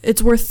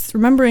 It's worth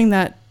remembering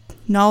that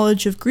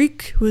knowledge of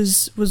Greek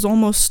was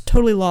almost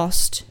totally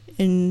lost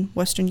in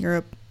Western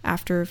Europe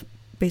after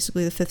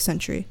basically the 5th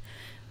century.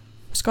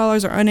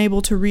 Scholars are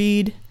unable to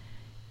read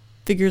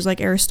figures like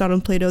Aristotle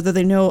and Plato, though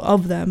they know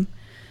of them.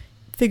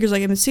 Figures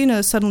like Ibn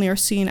Sina suddenly are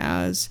seen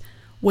as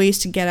ways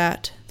to get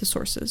at the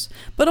sources.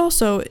 But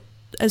also,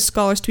 as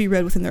scholars to be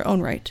read within their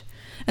own right.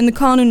 And the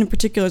Qanun in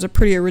particular is a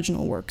pretty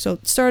original work. So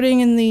starting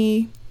in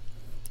the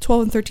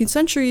 12th and 13th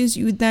centuries,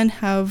 you would then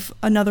have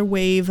another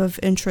wave of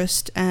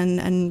interest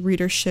and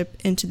readership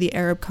into the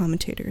Arab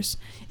commentators,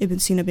 Ibn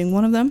Sina being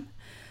one of them.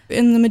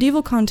 In the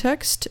medieval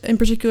context, in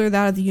particular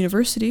that of the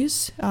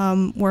universities,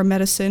 where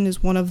medicine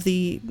is one of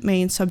the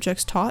main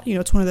subjects taught,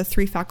 it's one of the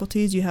three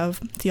faculties. You have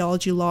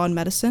theology, law, and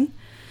medicine.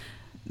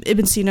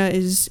 Ibn Sina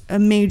is a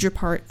major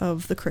part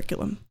of the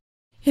curriculum.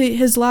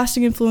 His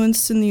lasting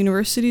influence in the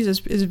universities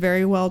is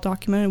very well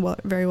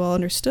documented, very well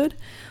understood.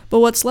 But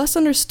what's less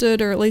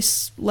understood, or at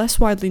least less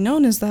widely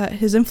known, is that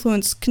his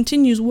influence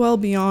continues well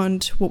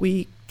beyond what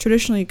we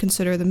traditionally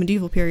consider the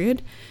medieval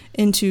period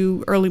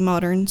into early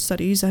modern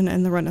studies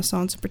and the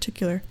Renaissance in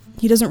particular.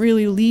 He doesn't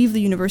really leave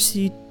the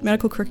university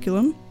medical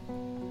curriculum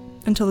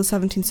until the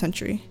 17th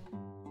century.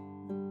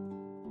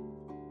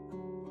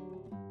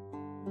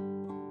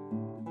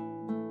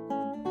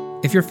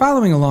 If you're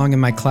following along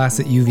in my class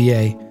at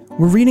UVA,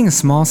 we're reading a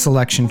small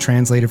selection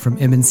translated from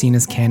Ibn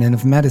Sina's Canon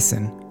of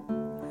Medicine.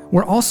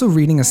 We're also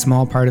reading a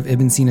small part of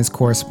Ibn Sina's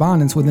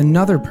correspondence with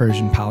another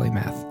Persian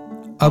polymath,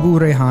 Abu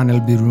Rayhan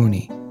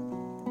al-Biruni.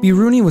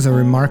 Biruni was a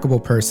remarkable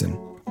person.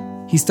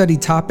 He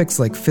studied topics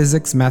like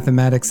physics,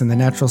 mathematics, and the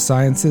natural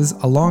sciences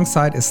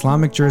alongside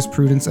Islamic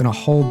jurisprudence and a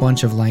whole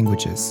bunch of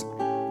languages.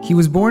 He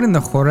was born in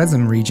the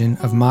Khwarezm region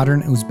of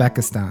modern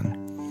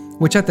Uzbekistan,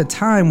 which at the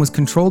time was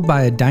controlled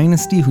by a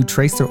dynasty who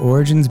traced their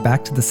origins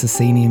back to the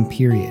Sasanian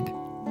period.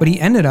 But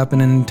he ended up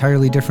in an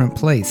entirely different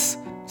place,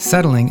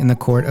 settling in the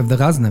court of the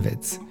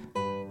Ghaznavids.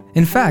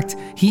 In fact,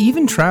 he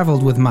even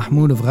traveled with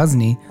Mahmud of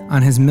Ghazni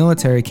on his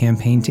military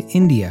campaign to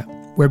India,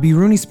 where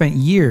Biruni spent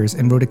years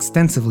and wrote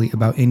extensively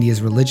about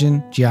India's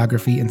religion,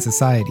 geography, and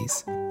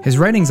societies. His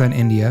writings on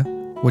India,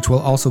 which we'll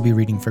also be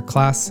reading for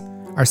class,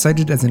 are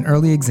cited as an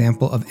early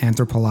example of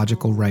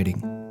anthropological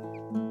writing.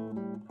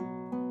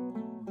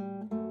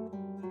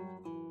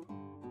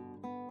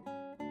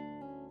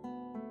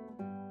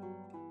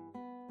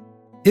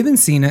 Ibn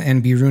Sina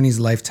and Biruni's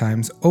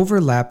lifetimes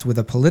overlapped with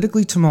a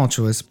politically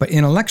tumultuous but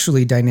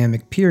intellectually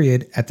dynamic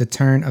period at the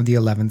turn of the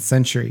 11th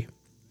century.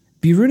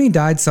 Biruni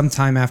died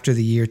sometime after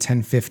the year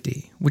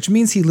 1050, which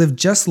means he lived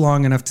just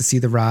long enough to see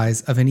the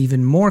rise of an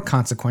even more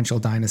consequential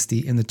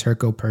dynasty in the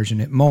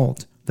Turco-Persianate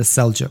mold, the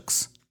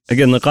Seljuks.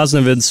 Again, the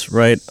Ghaznavids,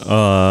 right,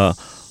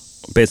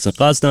 based in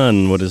Ghazna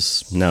and what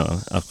is now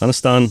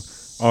Afghanistan,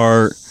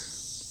 are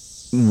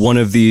one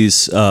of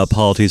these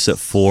polities that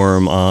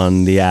form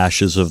on the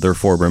ashes of their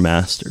former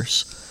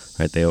masters.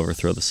 Right, they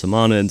overthrow the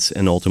Samanids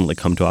and ultimately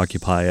come to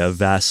occupy a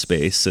vast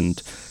space.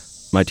 And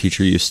my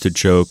teacher used to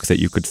joke that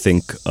you could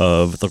think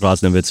of the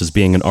Ghaznavids as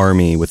being an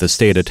army with a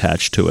state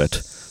attached to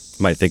it.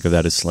 You might think of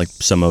that as like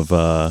some of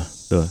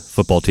the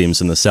football teams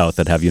in the South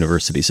that have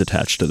universities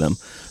attached to them.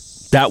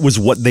 That was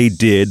what they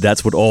did.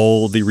 That's what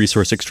all the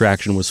resource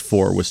extraction was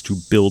for, was to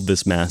build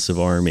this massive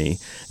army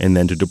and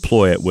then to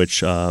deploy it,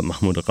 which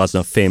Mahmud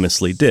al-Ghazna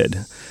famously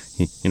did.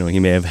 He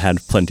may have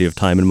had plenty of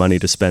time and money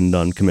to spend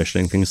on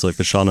commissioning things like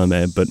the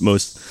Shahnameh, but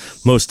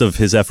most of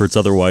his efforts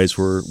otherwise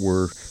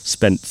were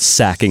spent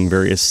sacking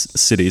various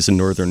cities in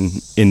northern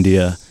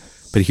India.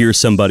 But here's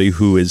somebody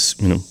who is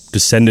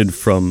descended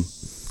from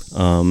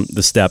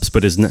the steppes,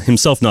 but is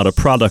himself not a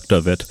product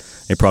of it,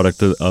 a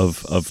product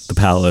of the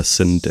palace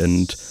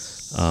and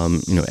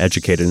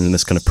educated in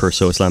this kind of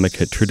Perso-Islamic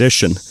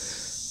tradition.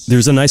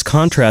 There's a nice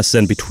contrast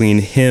then between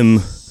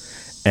him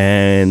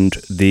and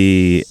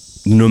the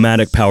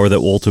nomadic power that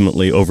will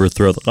ultimately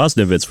overthrow the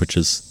Ghaznavids, which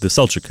is the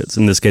Seljukids.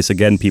 In this case,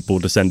 again, people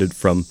descended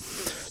from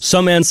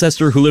some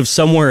ancestor who lived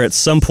somewhere at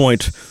some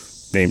point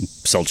named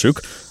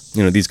Seljuk.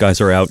 These guys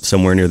are out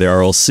somewhere near the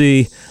Aral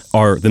Sea,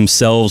 are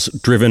themselves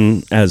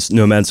driven, as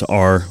nomads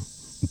are,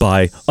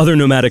 by other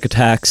nomadic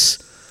attacks,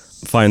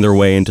 find their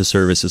way into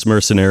service as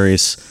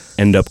mercenaries,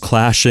 end up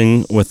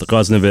clashing with the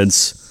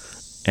Ghaznavids,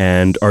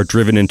 and are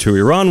driven into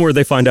Iran, where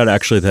they find out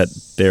actually that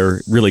they're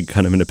really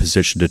kind of in a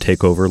position to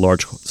take over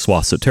large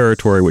swaths of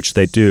territory, which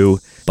they do.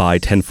 By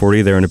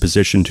 1040, they're in a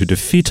position to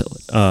defeat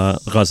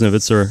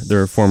Ghaznavids, or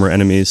their former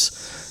enemies,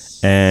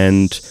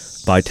 and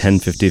by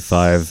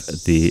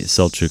 1055, the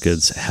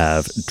Seljukids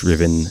have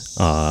driven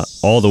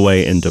all the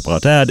way into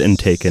Baghdad and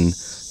taken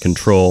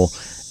control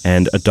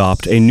and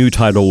adopt a new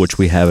title which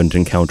we haven't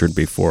encountered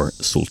before,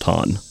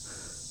 Sultan.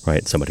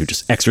 Right, somebody who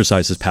just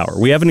exercises power.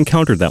 We haven't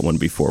encountered that one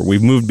before.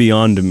 We've moved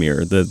beyond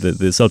Emir.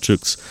 The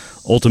Seljuks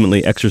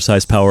ultimately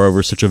exercise power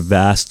over such a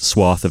vast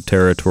swath of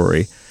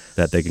territory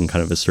that they can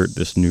kind of assert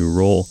this new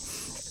role.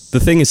 The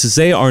thing is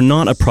they are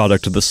not a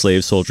product of the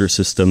slave soldier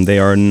system. They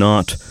are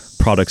not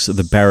products of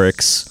the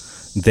barracks.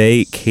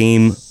 They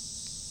came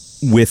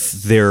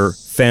with their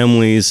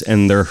families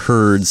and their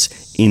herds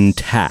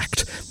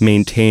intact,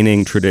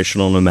 maintaining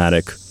traditional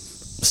nomadic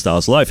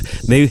styles of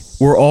life. They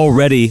were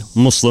already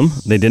Muslim.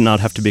 They did not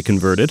have to be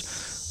converted.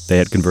 They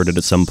had converted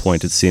at some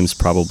point, it seems,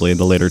 probably in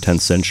the later 10th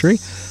century.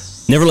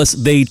 Nevertheless,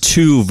 they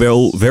too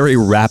very, very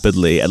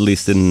rapidly, at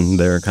least in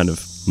their kind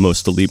of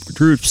most elite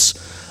groups,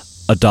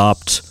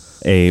 adopt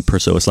a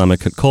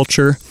Perso-Islamic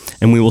culture,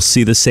 and we will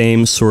see the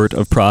same sort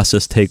of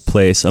process take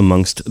place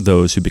amongst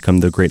those who become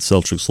the great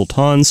Seljuk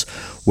sultans,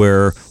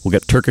 where we'll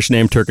get Turkish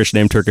name,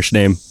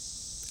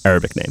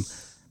 Arabic name.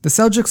 The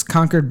Seljuks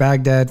conquered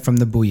Baghdad from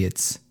the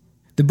Buyids.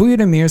 The Buyid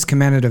emirs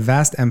commanded a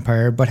vast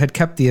empire but had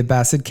kept the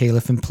Abbasid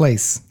caliph in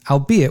place,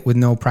 albeit with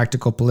no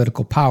practical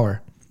political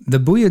power. The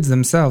Buyids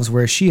themselves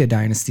were a Shia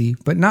dynasty,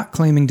 but not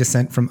claiming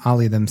descent from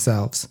Ali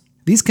themselves.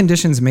 These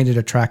conditions made it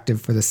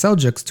attractive for the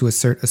Seljuks to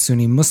assert a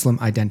Sunni Muslim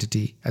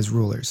identity as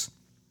rulers.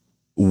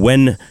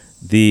 When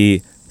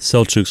the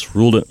Seljuks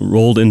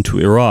rolled into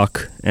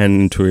Iraq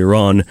and into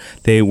Iran,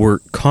 they were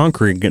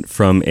conquering it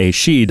from a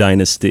Shi'i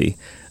dynasty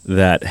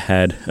that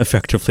had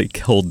effectively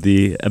held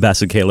the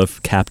Abbasid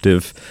Caliph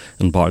captive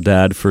in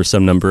Baghdad for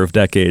some number of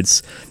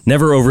decades,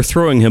 never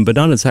overthrowing him, but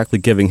not exactly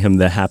giving him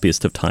the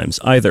happiest of times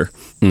either.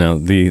 Now,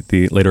 the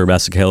later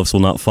Abbasid Caliphs will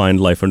not find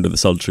life under the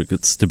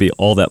Seljuks to be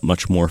all that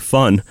much more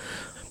fun,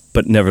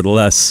 but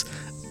nevertheless,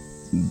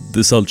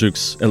 the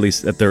Seljuks, at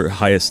least at their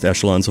highest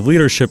echelons of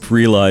leadership,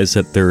 realize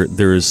that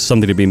there is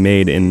something to be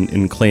made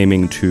in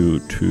claiming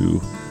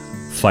to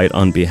fight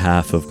on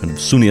behalf of kind of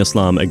Sunni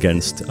Islam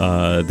against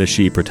the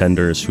Shi'i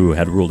pretenders who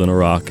had ruled in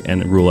Iraq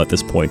and rule at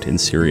this point in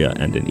Syria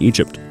and in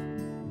Egypt.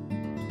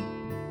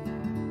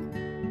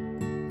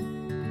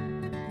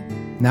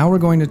 Now we're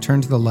going to turn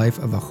to the life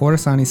of a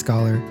Khorasani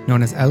scholar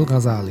known as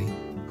Al-Ghazali,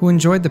 who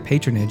enjoyed the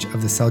patronage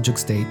of the Seljuk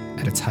state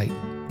at its height.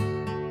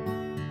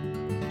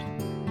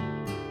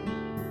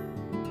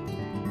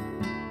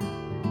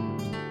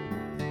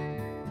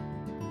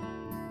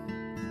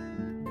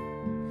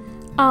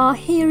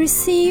 He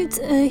received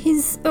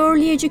his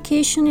early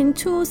education in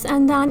Tus,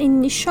 and then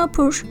in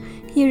Nishapur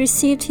he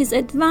received his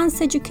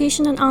advanced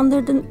education, and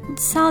under the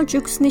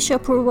Seljuks,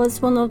 Nishapur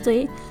was one of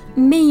the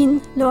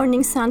main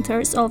learning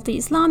centers of the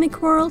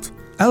Islamic world.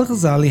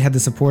 Al-Ghazali had the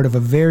support of a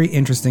very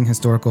interesting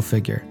historical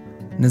figure,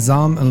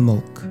 Nizam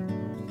al-Mulk.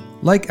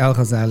 Like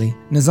Al-Ghazali,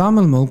 Nizam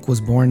al-Mulk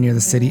was born near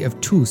the city of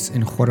Tus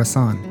in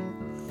Khorasan.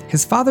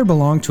 His father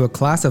belonged to a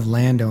class of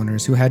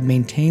landowners who had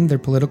maintained their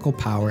political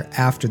power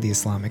after the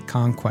Islamic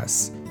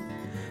conquests.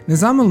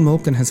 Nizam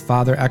al-Mulk and his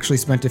father actually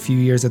spent a few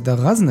years at the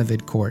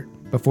Ghaznavid court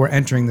before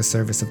entering the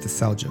service of the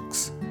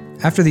Seljuks.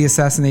 After the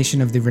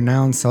assassination of the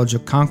renowned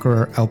Seljuk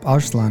conqueror Alp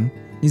Arslan,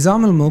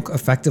 Nizam al-Mulk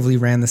effectively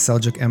ran the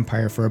Seljuk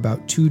Empire for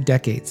about 2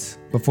 decades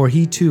before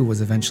he too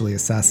was eventually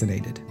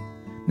assassinated.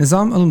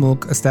 Nizam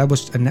al-Mulk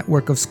established a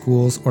network of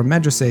schools or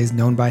madrasas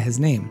known by his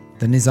name,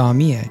 the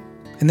Nizamiyeh,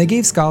 and they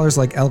gave scholars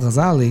like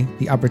Al-Ghazali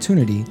the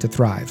opportunity to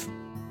thrive.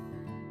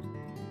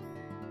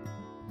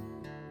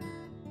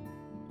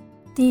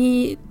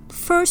 The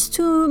first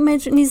 2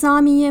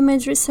 Nizamiyeh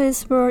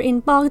madrasas were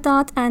in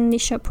Baghdad and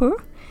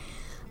Nishapur.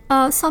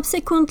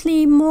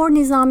 Subsequently, more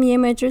Nizamiyeh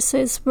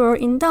madrasas were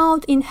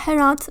endowed in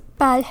Herat,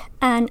 Balkh,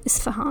 and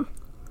Isfahan.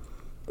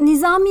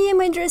 Nizamiyeh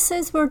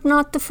madrasas were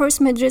not the first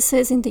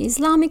madrasas in the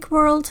Islamic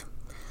world.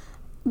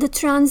 The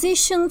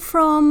transition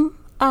from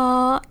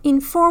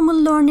informal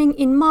learning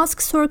in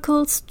mosque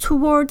circles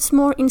towards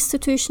more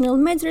institutional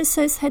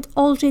madrasas had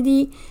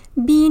already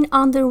been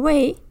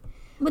underway.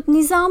 But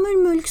Nizam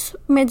al-Mulk's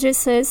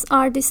madrasas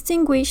are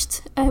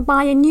distinguished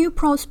by a new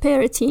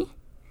prosperity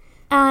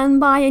and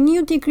by a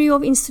new degree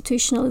of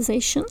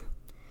institutionalization.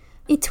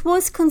 It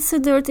was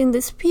considered in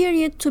this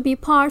period to be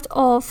part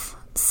of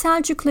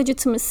Seljuk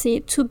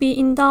legitimacy to be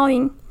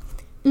endowing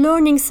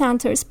learning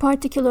centers,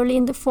 particularly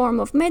in the form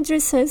of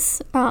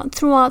madrasas,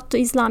 throughout the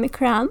Islamic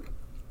realm.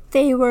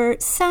 They were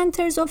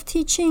centers of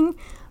teaching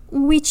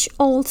which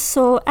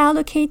also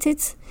allocated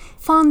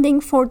funding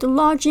for the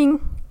lodging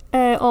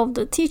of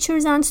the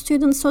teachers and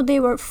students, so they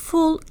were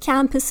full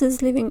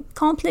campuses, living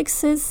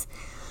complexes.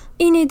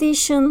 In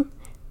addition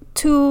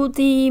to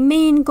the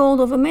main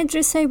goal of a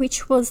madrasa,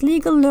 which was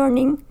legal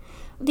learning,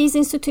 these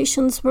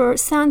institutions were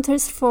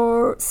centers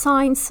for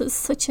sciences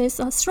such as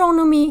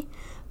astronomy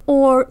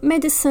or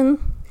medicine.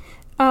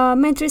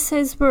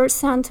 Madrasas were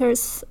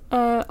centers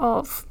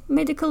of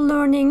medical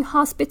learning,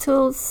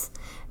 hospitals,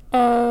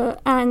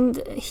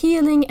 and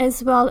healing,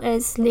 as well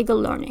as legal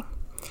learning.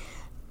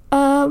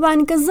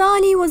 When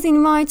Ghazali was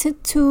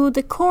invited to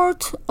the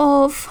court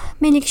of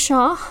Melik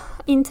Shah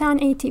in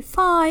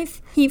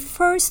 1085, he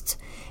first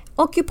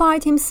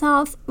occupied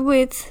himself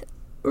with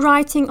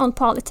writing on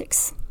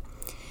politics.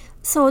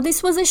 So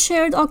this was a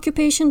shared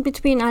occupation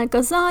between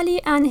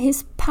Al-Ghazali and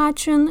his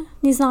patron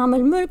Nizam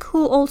al-Mulk,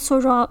 who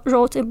also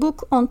wrote a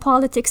book on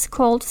politics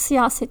called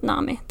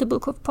Siyasetname, the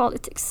Book of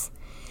Politics.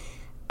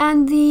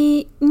 And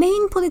the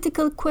main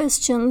political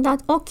question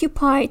that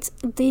occupied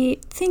the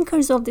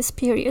thinkers of this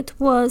period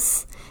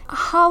was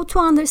how to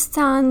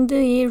understand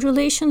the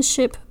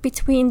relationship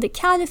between the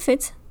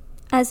caliphate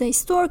as a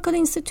historical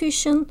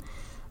institution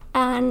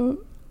and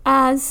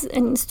as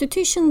an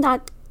institution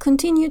that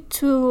continued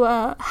to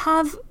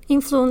have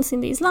influence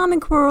in the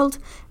Islamic world,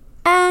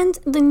 and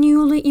the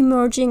newly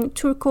emerging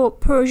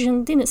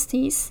Turco-Persian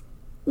dynasties,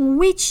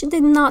 which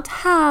did not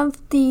have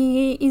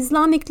the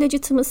Islamic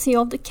legitimacy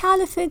of the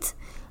caliphate,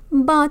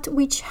 but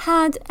which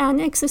had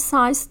and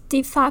exercised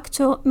de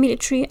facto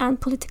military and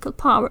political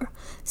power.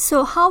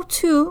 So how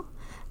to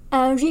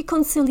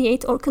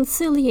reconciliate or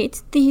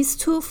conciliate these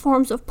two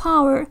forms of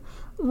power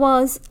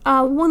was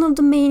one of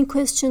the main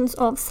questions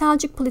of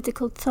Seljuk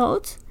political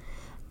thought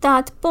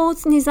that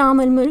both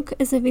Nizam al-Mulk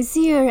as a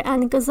vizier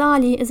and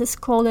Ghazali as a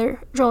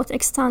scholar wrote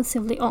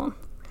extensively on.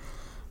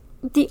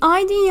 The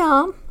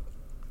idea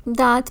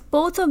that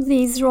both of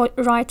these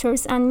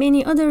writers and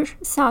many other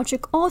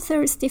Seljuk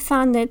authors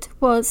defended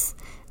was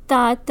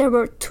that there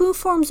were two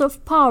forms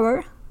of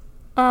power,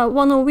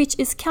 one of which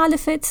is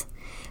caliphate.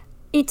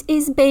 It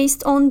is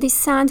based on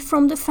descent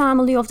from the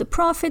family of the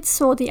Prophet,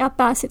 so the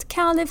Abbasid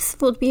caliphs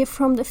would be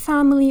from the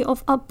family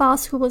of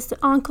Abbas, who was the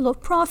uncle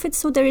of Prophet,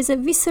 so there is a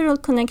visceral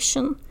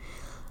connection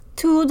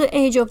to the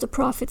age of the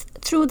Prophet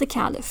through the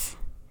caliph.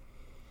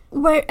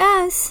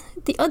 Whereas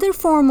the other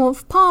form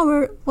of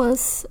power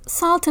was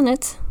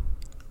sultanate,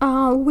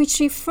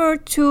 which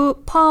referred to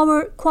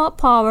power, qua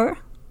power,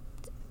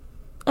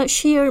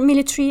 sheer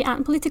military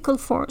and political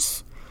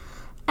force.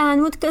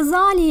 And what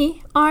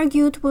Ghazali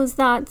argued was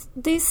that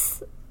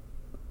this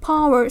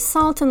power,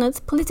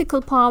 sultanate,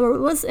 political power,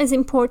 was as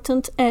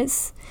important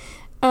as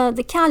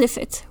the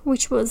caliphate,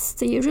 which was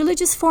the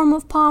religious form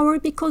of power,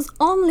 because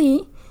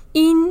only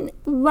in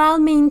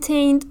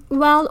well-maintained,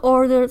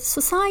 well-ordered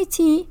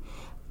society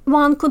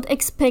one could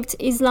expect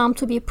Islam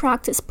to be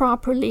practiced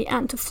properly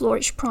and to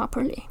flourish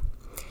properly.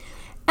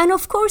 And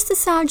of course, the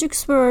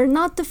Seljuks were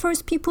not the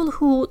first people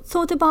who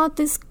thought about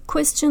this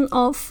question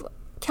of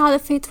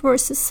caliphate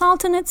versus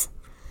sultanate.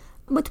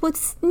 But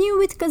what's new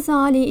with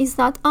Ghazali is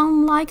that,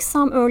 unlike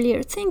some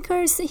earlier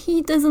thinkers,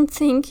 he doesn't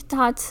think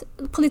that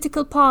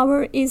political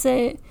power is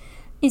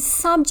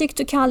subject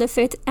to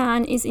caliphate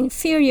and is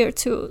inferior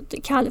to the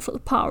caliphal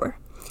power.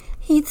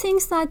 He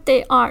thinks that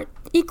they are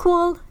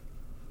equal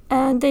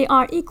and they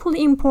are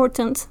equally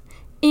important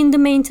in the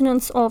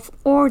maintenance of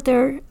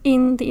order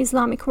in the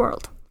Islamic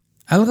world.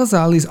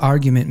 Al-Ghazali's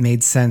argument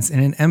made sense in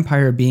an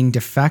empire being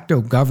de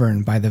facto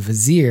governed by the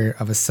vizier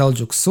of a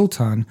Seljuk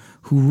sultan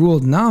who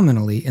ruled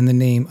nominally in the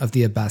name of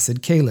the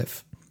Abbasid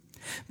caliph.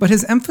 But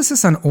his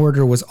emphasis on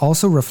order was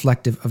also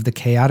reflective of the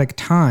chaotic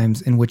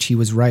times in which he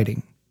was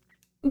writing.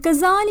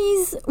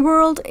 Ghazali's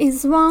world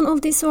is one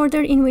of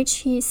disorder in which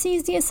he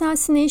sees the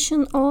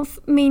assassination of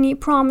many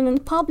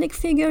prominent public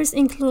figures,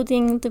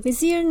 including the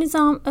vizier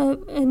Nizam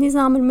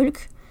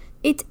al-Mulk.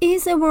 It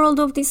is a world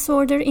of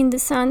disorder in the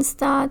sense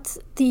that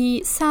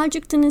the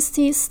Seljuk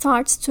dynasty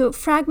starts to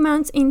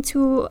fragment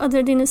into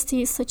other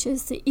dynasties such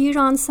as the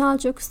Iran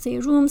Seljuks, the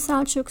Rum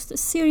Seljuks, the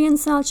Syrian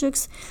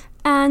Seljuks,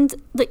 and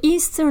the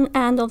eastern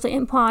end of the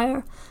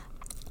empire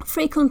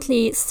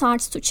frequently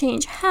starts to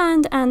change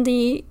hand, and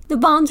the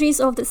boundaries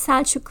of the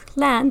Seljuk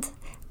land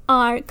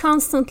are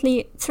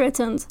constantly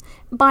threatened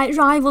by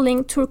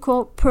rivaling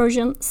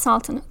Turco-Persian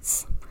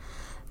sultanates.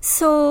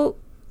 So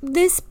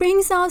this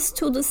brings us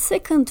to the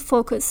second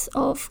focus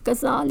of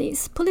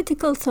Ghazali's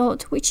political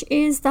thought, which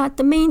is that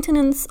the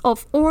maintenance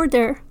of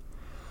order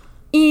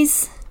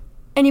is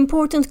an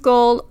important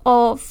goal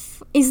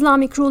of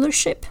Islamic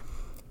rulership.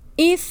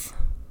 If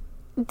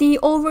the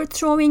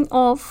overthrowing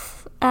of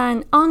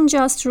an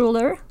unjust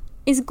ruler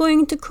is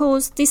going to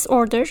cause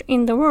disorder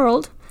in the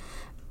world,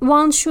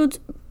 one should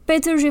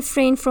better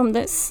refrain from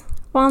this.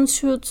 One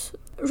should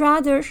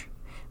rather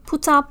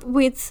put up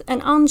with an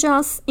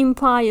unjust,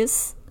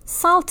 impious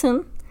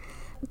sultan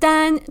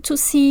than to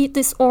see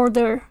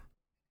disorder.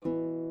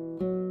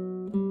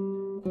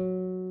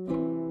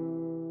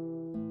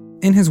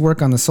 In his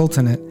work on the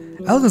Sultanate,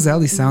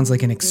 Al-Ghazali sounds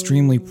like an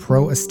extremely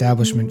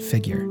pro-establishment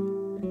figure.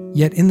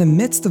 Yet in the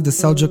midst of the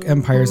Seljuk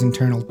Empire's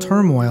internal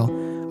turmoil,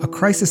 a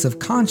crisis of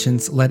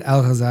conscience led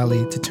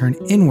Al-Ghazali to turn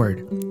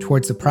inward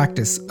towards the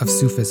practice of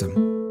Sufism.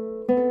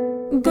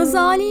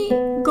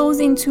 Ghazali goes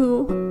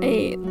into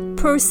a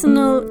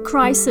personal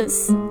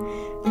crisis,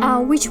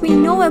 which we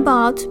know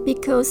about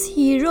because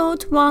he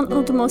wrote one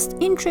of the most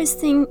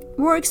interesting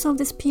works of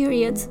this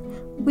period,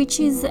 which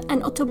is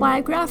an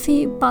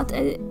autobiography, but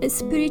a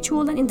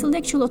spiritual and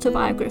intellectual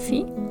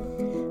autobiography,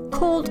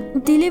 called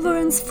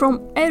Deliverance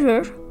from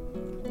Error,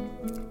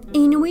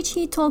 in which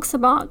he talks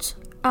about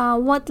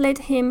what led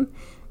him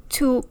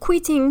to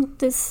quitting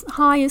this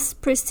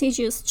highest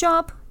prestigious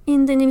job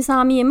in the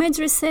Nizamiye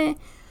Medrese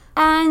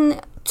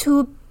and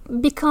to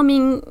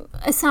becoming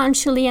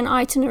essentially an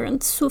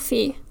itinerant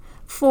Sufi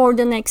for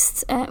the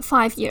next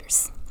 5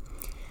 years.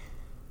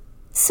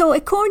 So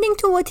according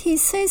to what he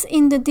says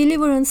in the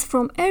Deliverance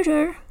from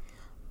Error,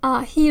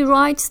 he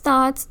writes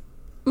that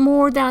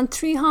more than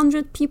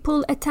 300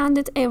 people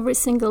attended every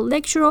single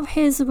lecture of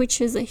his,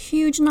 which is a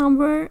huge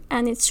number,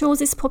 and it shows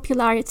his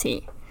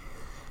popularity.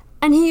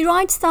 And he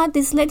writes that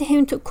this led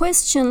him to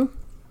question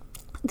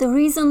the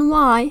reason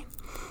why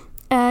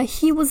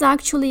he was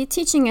actually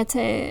teaching at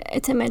a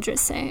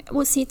medrese.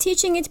 Was he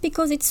teaching it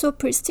because it's so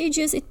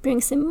prestigious, it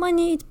brings him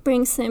money, it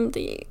brings him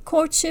the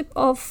courtship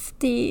of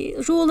the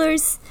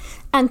rulers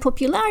and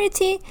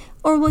popularity,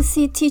 or was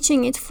he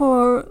teaching it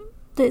for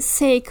the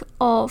sake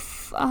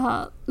of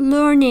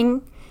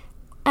learning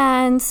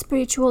and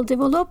spiritual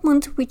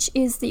development, which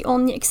is the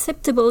only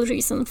acceptable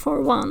reason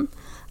for one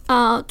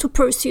to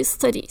pursue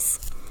studies.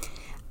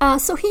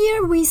 So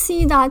here we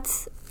see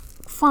that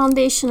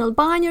foundational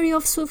binary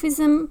of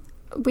Sufism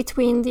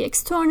between the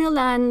external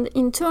and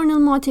internal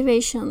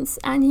motivations,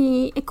 and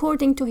he,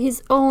 according to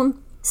his own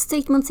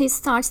statements, he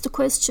starts to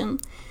question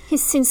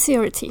his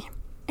sincerity.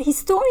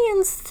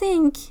 Historians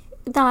think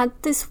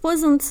that this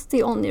wasn't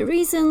the only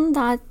reason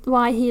that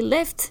why he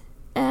left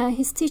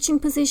his teaching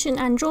position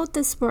and wrote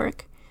this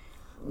work,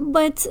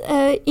 but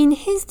in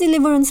his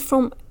deliverance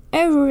from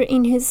error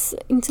in his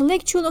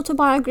intellectual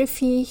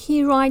autobiography,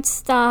 he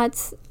writes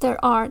that there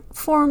are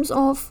forms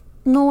of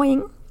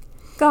knowing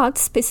God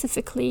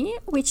specifically,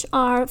 which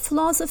are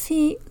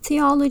philosophy,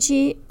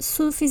 theology,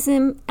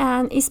 Sufism,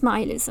 and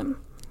Ismailism.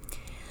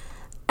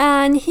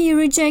 And he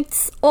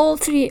rejects all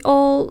three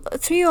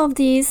of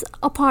these,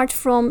 apart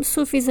from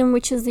Sufism,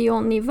 which is the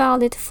only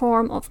valid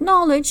form of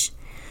knowledge.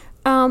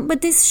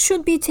 But this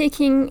should be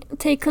taken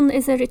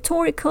as a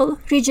rhetorical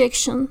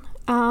rejection,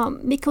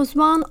 because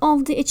one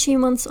of the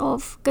achievements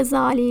of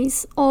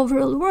Ghazali's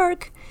overall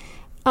work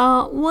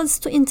was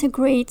to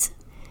integrate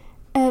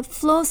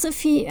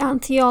philosophy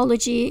and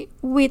theology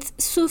with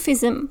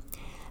Sufism,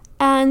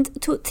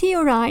 and to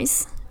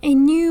theorize a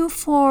new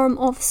form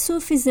of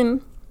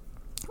Sufism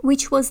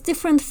which was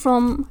different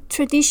from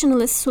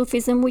traditionalist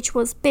Sufism, which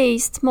was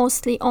based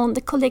mostly on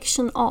the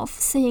collection of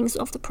sayings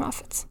of the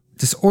Prophet.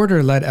 This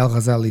order led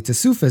al-Ghazali to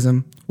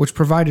Sufism, which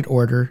provided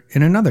order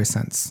in another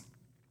sense.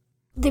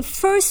 The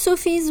first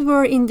Sufis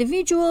were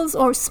individuals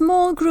or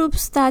small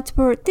groups that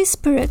were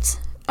disparate,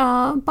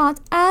 but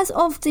as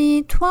of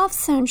the 12th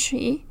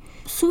century,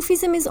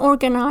 Sufism is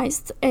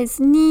organized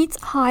as neat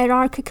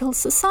hierarchical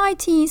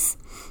societies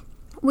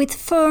with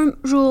firm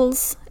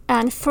rules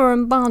and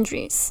firm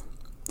boundaries.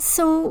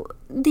 So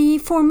the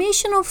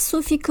formation of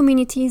Sufi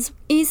communities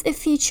is a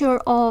feature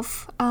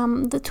of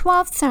the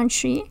 12th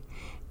century,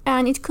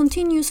 and it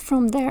continues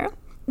from there.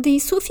 The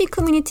Sufi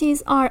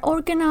communities are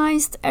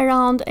organized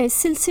around a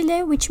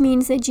silsile, which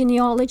means a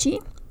genealogy.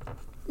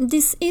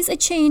 This is a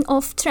chain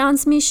of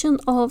transmission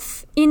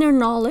of inner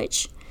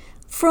knowledge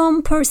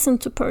from person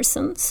to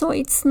person. So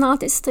it's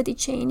not a study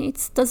chain.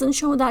 It doesn't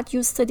show that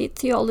you studied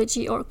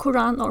theology or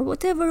Quran or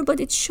whatever, but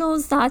it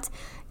shows that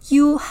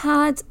you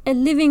had a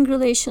living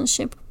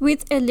relationship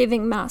with a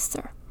living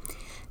master.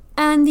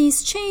 And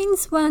these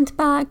chains went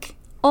back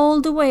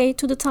all the way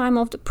to the time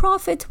of the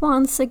Prophet,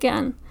 once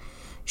again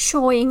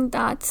showing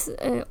that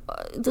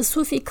the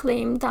Sufi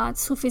claim that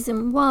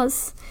Sufism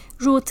was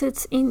rooted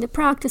in the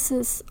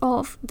practices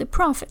of the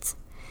Prophet.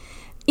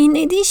 In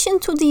addition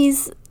to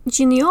these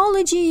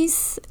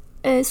genealogies,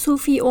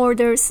 Sufi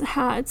orders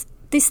had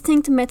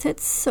distinct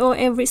methods. So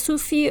every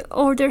Sufi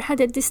order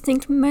had a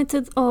distinct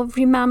method of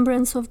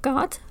remembrance of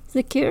God,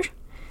 zikr,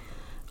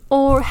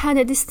 or had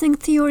a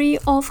distinct theory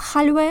of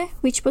khalwa,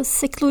 which was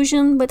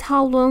seclusion, but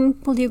how long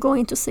will you go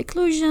into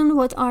seclusion?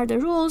 What are the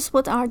rules?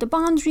 What are the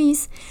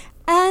boundaries?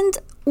 And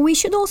we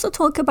should also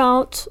talk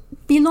about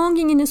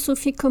belonging in a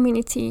Sufi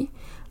community,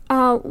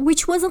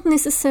 which wasn't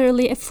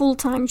necessarily a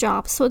full-time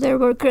job. So there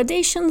were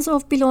gradations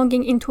of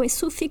belonging into a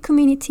Sufi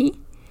community.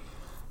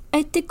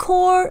 At the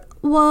core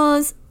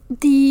was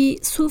the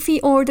Sufi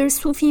order,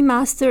 Sufi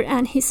master,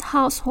 and his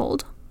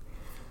household.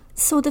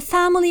 So the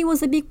family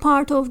was a big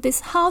part of this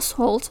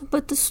household,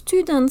 but the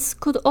students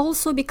could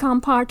also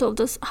become part of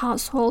this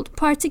household,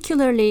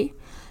 particularly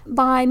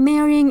by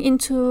marrying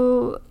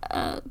into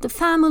the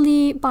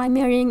family, by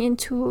marrying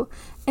into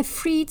a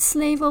freed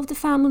slave of the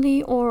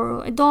family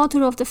or a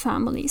daughter of the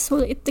family. So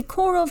at the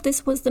core of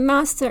this was the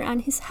master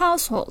and his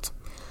household.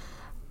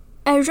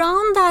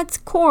 Around that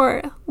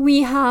core,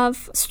 we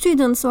have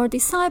students or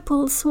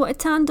disciples who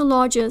attend the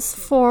lodges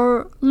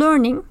for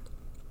learning.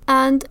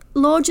 And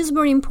lodges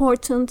were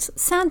important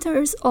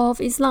centers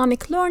of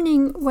Islamic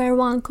learning where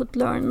one could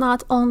learn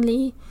not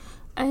only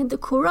the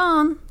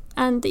Quran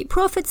and the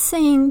Prophet's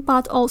saying,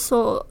 but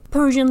also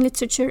Persian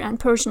literature and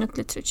Persianate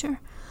literature.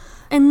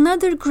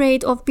 Another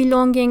grade of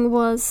belonging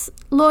was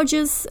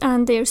lodges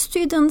and their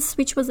students,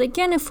 which was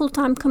again a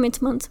full-time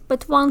commitment,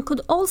 but one could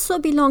also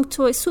belong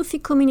to a Sufi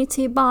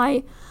community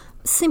by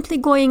simply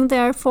going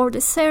there for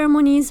the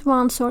ceremonies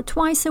once or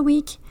twice a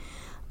week.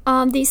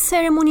 These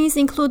ceremonies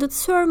included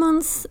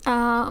sermons,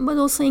 but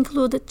also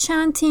included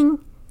chanting,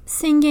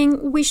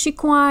 singing, which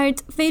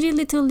required very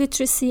little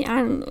literacy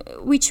and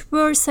which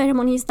were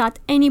ceremonies that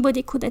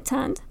anybody could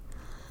attend.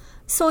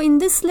 So in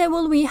this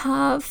level we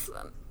have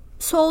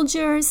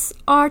soldiers,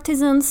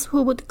 artisans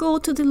who would go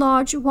to the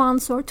lodge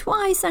once or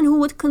twice and who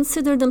would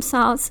consider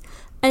themselves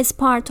as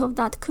part of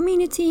that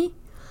community.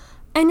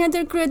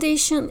 Another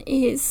gradation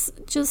is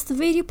just a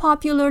very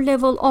popular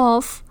level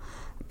of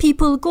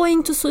people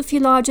going to Sufi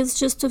lodges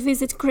just to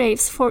visit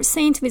graves for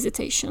saint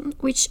visitation,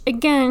 which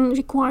again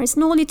requires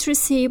no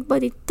literacy,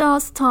 but it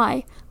does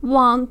tie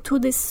one to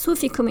this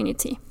Sufi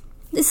community.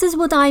 This is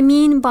what I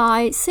mean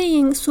by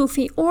saying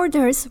Sufi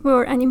orders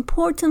were an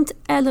important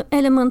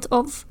element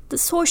of the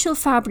social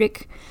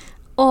fabric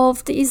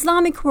of the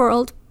Islamic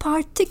world,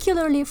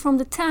 particularly from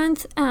the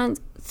 10th and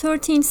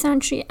 13th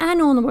century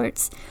and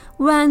onwards,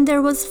 when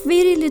there was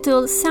very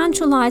little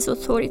centralized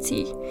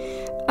authority,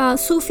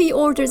 Sufi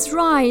orders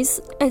rise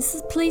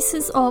as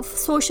places of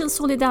social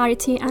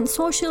solidarity and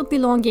social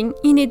belonging,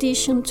 in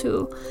addition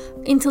to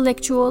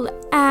intellectual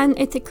and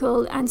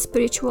ethical and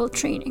spiritual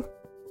training.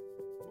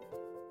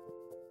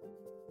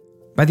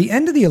 By the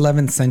end of the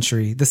 11th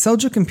century, the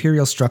Seljuk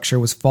imperial structure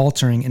was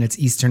faltering in its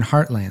eastern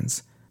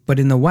heartlands, but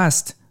in the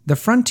west, the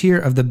frontier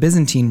of the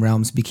Byzantine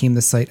realms became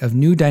the site of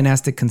new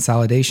dynastic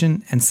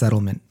consolidation and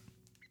settlement.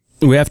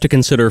 We have to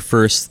consider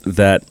first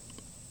that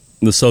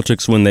the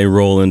Seljuks, when they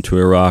roll into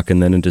Iraq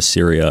and then into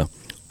Syria,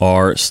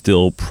 are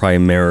still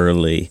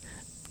primarily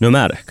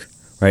nomadic,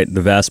 right?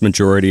 The vast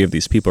majority of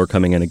these people are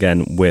coming in,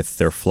 again, with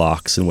their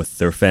flocks and with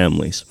their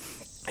families.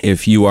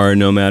 If you are a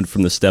nomad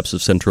from the steppes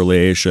of Central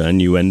Asia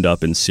and you end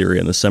up in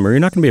Syria in the summer, you're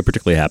not going to be a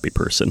particularly happy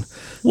person.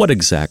 What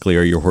exactly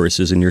are your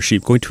horses and your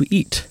sheep going to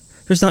eat?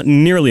 There's not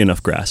nearly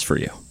enough grass for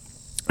you.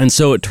 And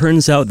so it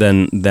turns out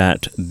then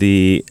that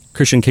the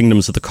Christian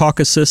kingdoms of the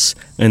Caucasus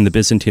and the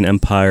Byzantine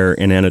Empire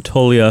in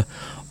Anatolia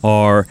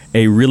are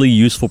a really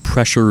useful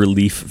pressure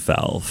relief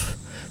valve,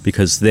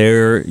 because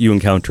there you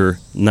encounter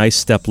nice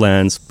steppe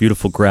lands,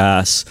 beautiful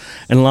grass,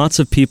 and lots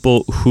of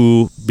people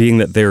who, being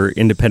that they're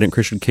independent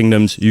Christian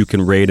kingdoms, you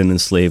can raid and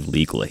enslave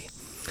legally.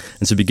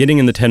 And so beginning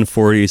in the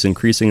 1040s,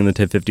 increasing in the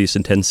 1050s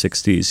and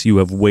 1060s, you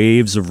have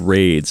waves of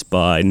raids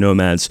by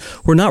nomads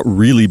who are not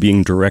really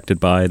being directed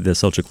by the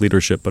Seljuk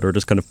leadership, but are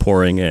just kind of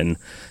pouring in.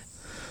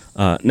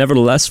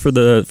 Nevertheless, for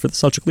the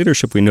Seljuk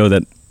leadership, we know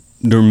that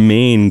their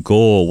main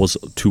goal was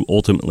to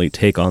ultimately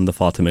take on the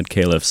Fatimid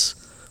caliphs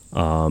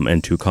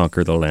and to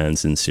conquer the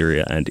lands in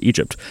Syria and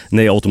Egypt. And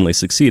they ultimately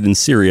succeed in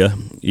Syria,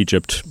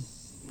 Egypt,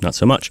 not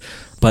so much.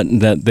 But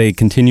that they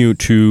continue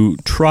to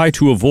try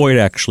to avoid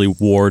actually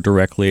war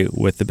directly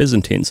with the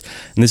Byzantines.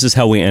 And this is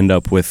how we end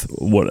up with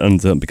what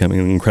ends up becoming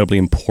an incredibly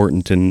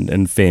important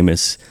and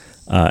famous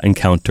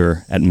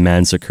encounter at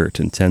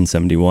Manzikert in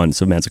 1071.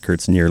 So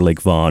Manzikert's near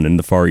Lake Van in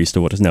the far east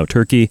of what is now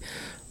Turkey.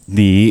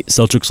 The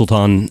Seljuk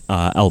Sultan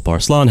Alp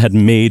Arslan had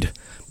made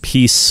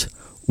peace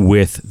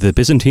with the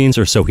Byzantines,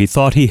 or so he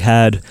thought he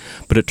had,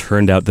 but it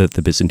turned out that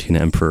the Byzantine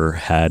emperor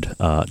had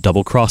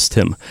double-crossed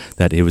him,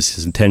 that it was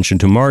his intention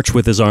to march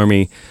with his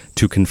army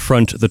to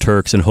confront the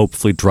Turks and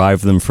hopefully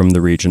drive them from the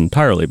region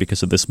entirely,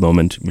 because at this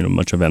moment,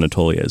 much of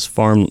Anatolia is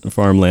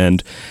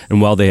farmland,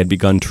 and while they had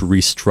begun to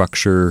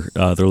restructure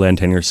their land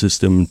tenure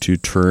system to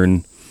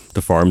turn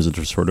the farms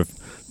into sort of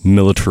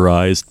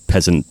militarized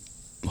peasant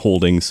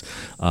holdings,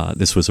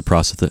 this was a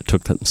process that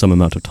took some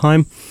amount of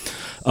time.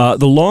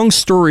 The long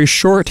story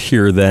short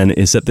here, then,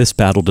 is that this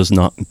battle does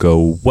not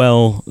go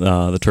well.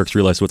 The Turks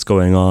realize what's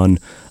going on,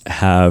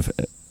 have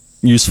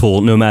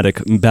useful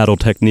nomadic battle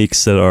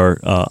techniques that are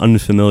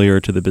unfamiliar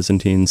to the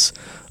Byzantines.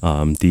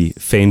 The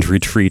feigned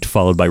retreat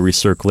followed by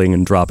recircling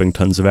and dropping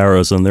tons of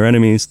arrows on their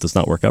enemies does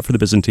not work out for the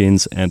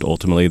Byzantines, and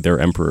ultimately their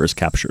emperor is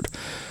captured.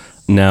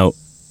 Now,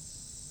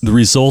 the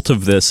result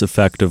of this,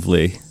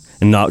 effectively,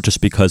 and not just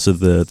because of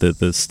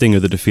the sting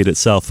of the defeat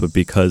itself, but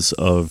because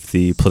of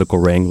the political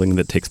wrangling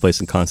that takes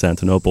place in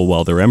Constantinople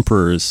while their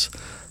emperor is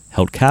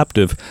held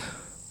captive,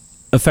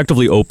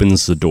 effectively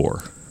opens the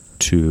door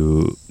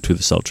to the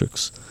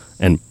Seljuks,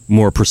 and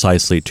more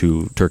precisely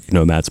to Turkic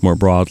nomads more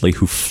broadly,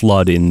 who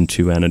flood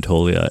into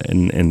Anatolia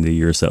in the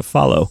years that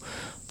follow.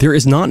 There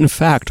is not, in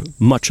fact,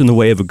 much in the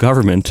way of a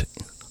government,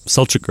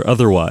 Seljuk or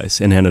otherwise,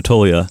 in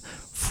Anatolia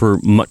for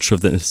much of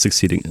the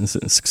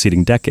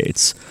succeeding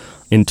decades.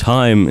 In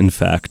time, in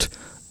fact,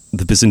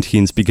 the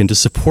Byzantines begin to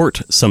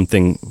support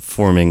something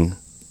forming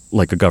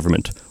like a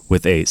government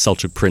with a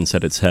Seljuk prince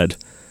at its head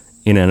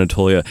in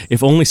Anatolia,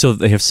 if only so that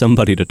they have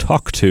somebody to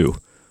talk to.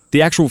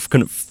 The actual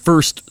kind of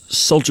first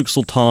Seljuk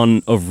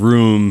Sultan of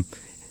Rum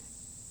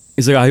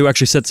is a guy who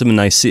actually sets up in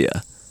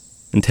Nicaea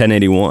in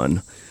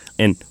 1081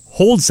 and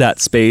holds that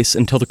space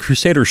until the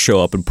Crusaders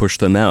show up and push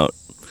them out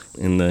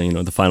in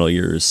the final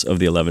years of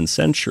the 11th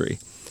century.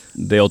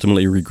 They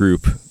ultimately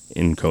regroup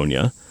in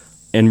Konya.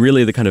 And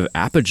really the kind of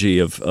apogee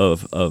of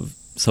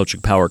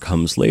Seljuk power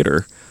comes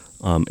later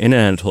in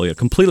Anatolia,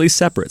 completely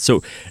separate.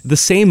 So the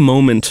same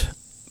moment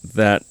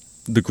that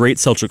the Great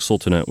Seljuk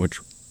Sultanate, which,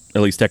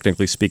 at least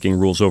technically speaking,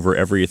 rules over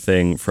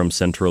everything from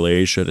Central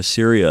Asia to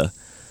Syria,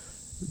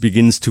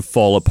 begins to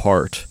fall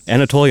apart,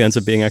 Anatolia ends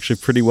up being actually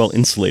pretty well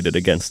insulated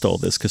against all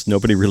this because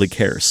nobody really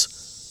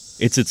cares.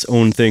 It's its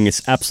own thing.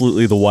 It's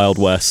absolutely the Wild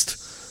West.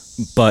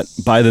 But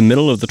by the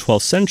middle of the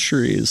 12th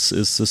century, the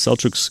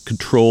Seljuks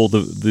control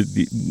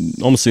the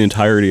almost the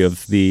entirety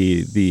of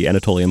the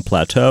Anatolian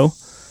plateau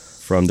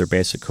from their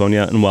base at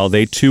Konya. And while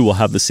they too will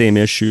have the same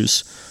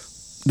issues,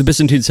 the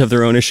Byzantines have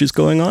their own issues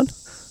going on.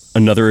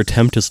 Another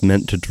attempt is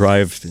made to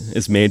drive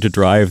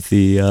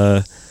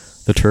the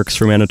Turks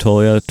from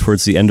Anatolia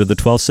towards the end of the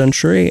 12th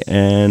century,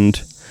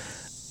 and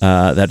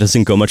that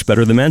doesn't go much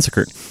better than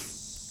Manzikert.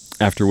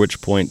 After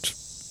which point,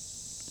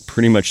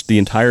 pretty much the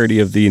entirety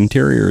of the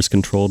interior is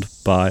controlled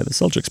by the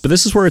Seljuks. But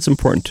this is where it's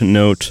important to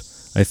note,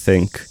 I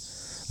think,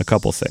 a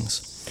couple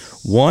things.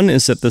 One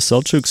is that the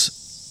Seljuks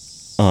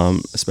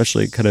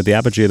especially kind of the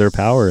apogee of their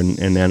power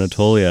in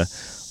Anatolia,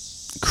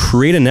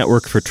 create a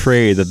network for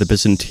trade that the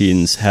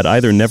Byzantines had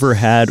either never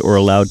had or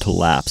allowed to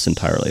lapse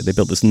entirely. They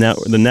built this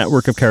the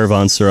network of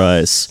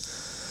caravanserais,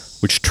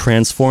 which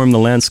transformed the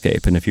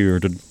landscape. And if you were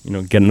to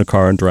get in a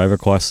car and drive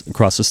across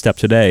the steppe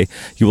today,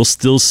 you will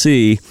still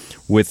see,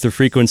 with the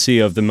frequency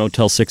of the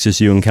Motel 6s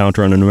you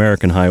encounter on an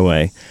American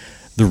highway,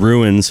 the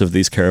ruins of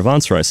these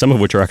caravanserais, some of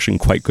which are actually in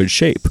quite good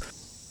shape.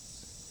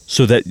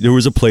 So that there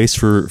was a place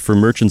for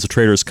merchants and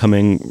traders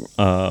coming,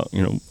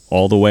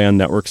 all the way on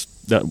networks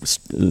that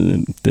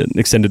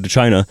extended to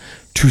China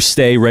to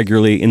stay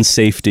regularly in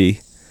safety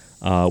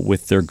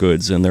with their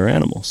goods and their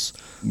animals.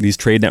 These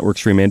trade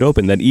networks remained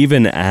open, that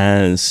even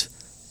as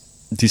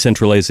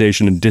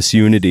decentralization and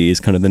disunity is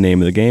kind of the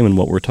name of the game, and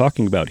what we're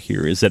talking about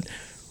here is that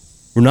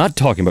we're not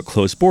talking about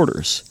closed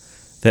borders,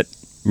 that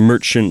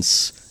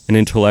merchants and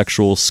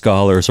intellectual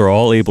scholars are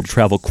all able to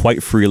travel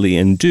quite freely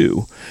and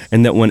do,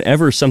 and that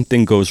whenever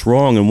something goes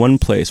wrong in one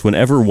place,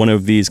 whenever one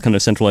of these kind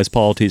of centralized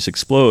polities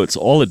explodes,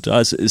 all it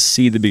does is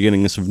see the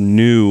beginnings of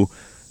new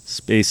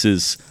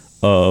spaces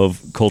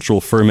of cultural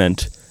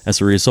ferment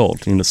as a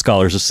result.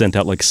 Scholars are sent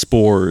out like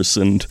spores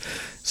and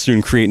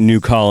soon create new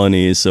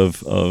colonies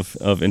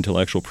of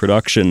intellectual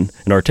production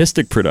and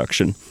artistic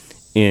production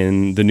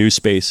in the new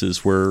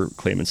spaces where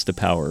claimants to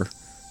power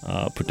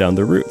put down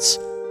their roots.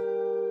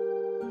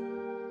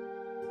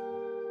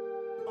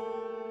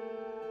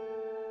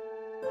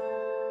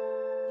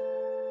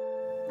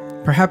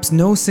 Perhaps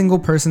no single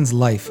person's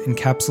life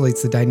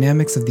encapsulates the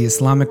dynamics of the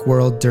Islamic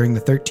world during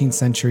the 13th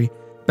century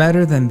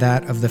better than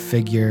that of the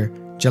figure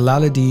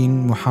Jalaluddin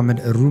Muhammad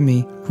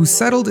Rumi, who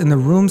settled in the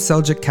Rum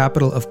Seljuk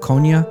capital of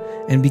Konya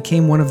and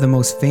became one of the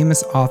most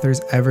famous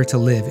authors ever to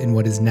live in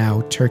what is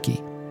now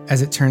Turkey.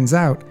 As it turns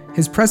out,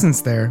 his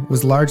presence there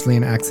was largely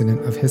an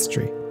accident of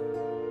history.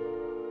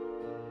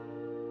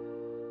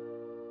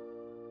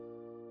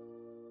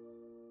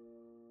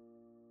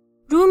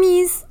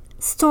 Rumi's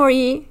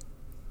story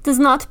does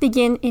not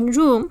begin in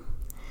Rum.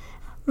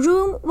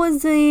 Rum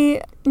was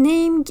the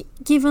name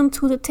given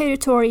to the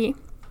territory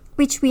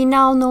which we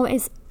now know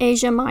as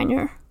Asia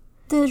Minor.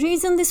 The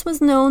reason this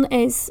was known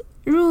as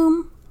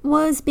Rum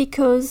was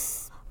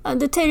because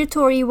the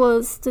territory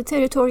was the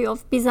territory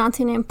of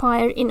Byzantine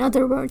Empire, in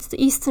other words,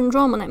 the Eastern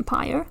Roman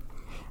Empire.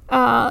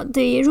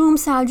 The Rum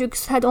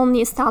Seljuks had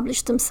only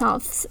established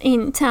themselves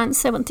in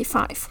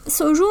 1075.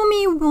 So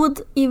Rumi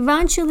would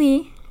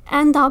eventually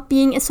end up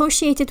being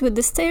associated with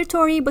this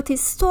territory, but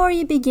his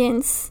story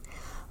begins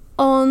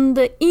on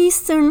the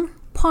eastern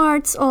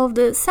parts of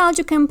the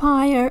Seljuk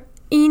Empire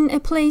in a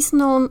place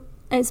known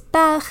as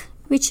Balkh,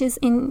 which is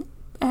in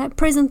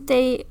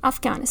present-day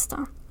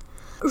Afghanistan.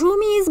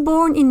 Rumi is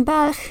born in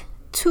Balkh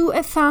to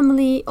a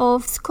family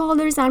of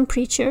scholars and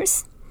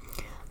preachers.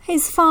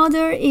 His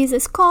father is a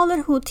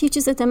scholar who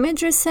teaches at a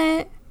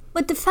madrasa,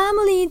 but the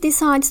family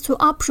decides to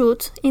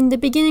uproot in the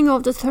beginning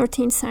of the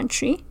 13th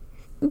century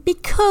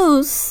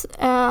because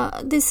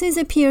this is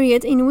a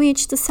period in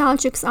which the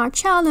Seljuks are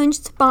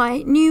challenged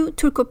by new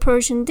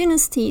Turco-Persian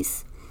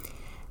dynasties.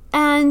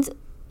 And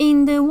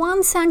in the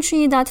 1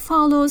 century that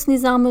follows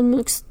Nizam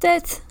al-Mulk's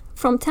death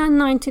from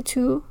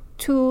 1092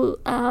 to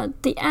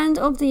the end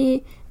of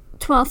the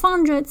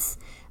 1200s,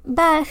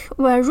 Balkh,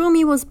 where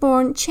Rumi was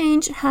born,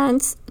 changed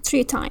hands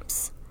 3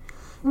 times.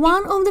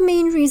 One of the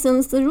main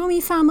reasons the Rumi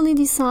family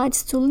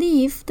decides to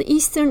leave the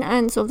eastern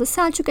ends of the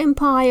Seljuk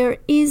Empire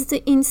is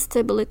the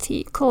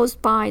instability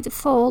caused by the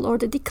fall or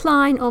the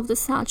decline of the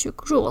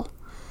Seljuk rule.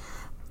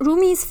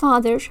 Rumi's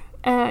father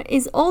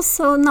is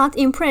also not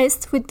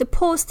impressed with the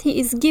post he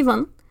is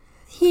given.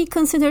 He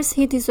considers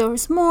he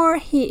deserves more.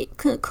 He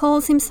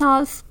calls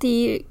himself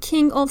the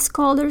king of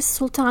scholars,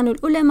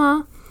 Sultanul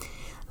Ulema,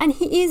 and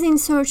he is in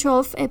search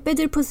of a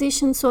better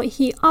position, so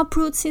he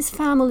uproots his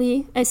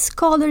family, as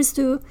scholars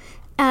do,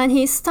 and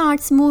he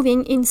starts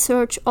moving in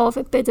search of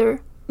a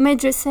better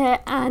madrasa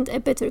and a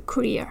better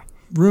career.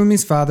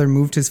 Rumi's father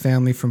moved his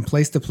family from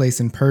place to place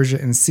in Persia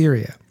and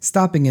Syria,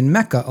 stopping in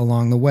Mecca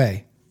along the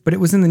way. But it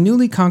was in the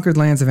newly conquered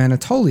lands of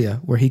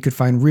Anatolia where he could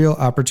find real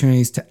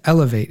opportunities to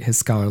elevate his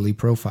scholarly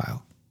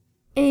profile.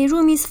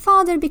 Rumi's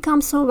father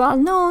becomes so well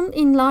known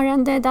in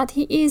Larende that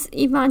he is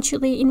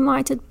eventually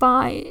invited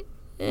by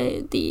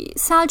the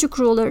Seljuk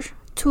ruler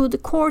to the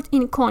court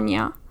in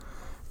Konya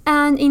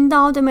and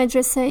endowed a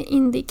madrasa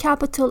in the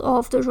capital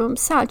of the Rum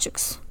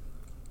Seljuks.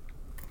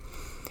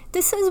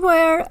 This is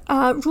where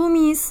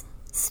Rumi's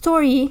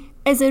story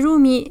as a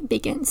Rumi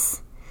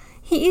begins.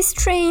 He is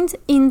trained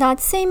in that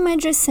same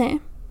madrasa,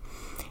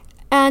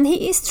 and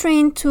he is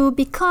trained to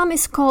become a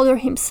scholar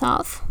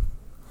himself.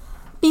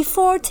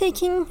 Before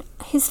taking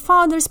his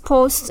father's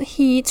post,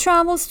 he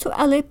travels to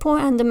Aleppo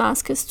and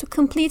Damascus to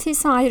complete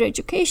his higher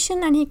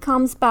education, and he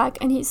comes back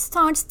and he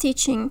starts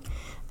teaching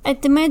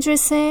at the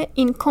madrasa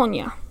in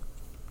Konya.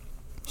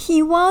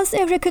 He was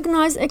a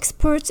recognized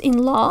expert in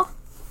law,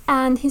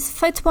 and his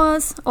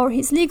fatwas or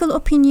his legal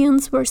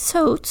opinions were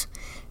sought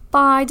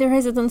by the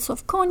residents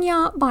of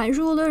Konya, by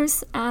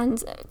rulers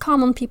and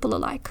common people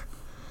alike.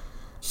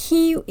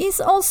 He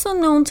is also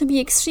known to be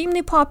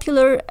extremely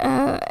popular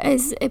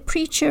as a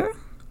preacher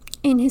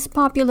in his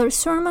popular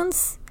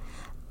sermons.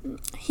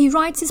 He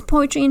writes his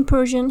poetry in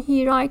Persian,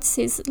 he writes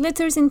his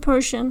letters in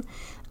Persian,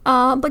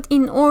 but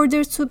in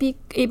order to be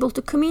able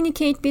to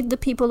communicate with the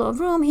people of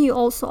Rome, he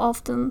also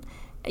often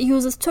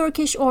uses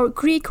Turkish or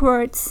Greek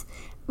words,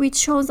 which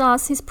shows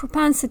us his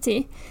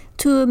propensity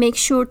to make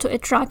sure to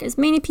attract as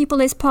many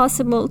people as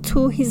possible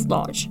to his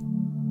lodge.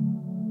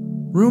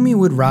 Rumi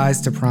would rise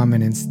to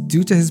prominence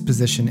due to his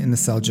position in the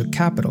Seljuk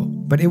capital,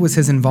 but it was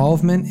his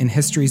involvement in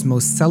history's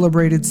most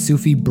celebrated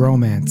Sufi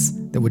bromance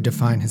that would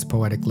define his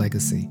poetic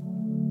legacy.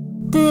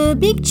 The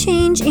big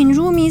change in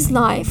Rumi's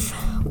life,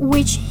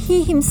 which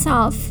he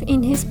himself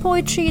in his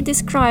poetry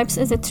describes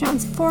as a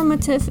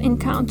transformative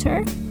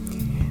encounter,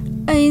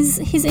 is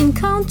his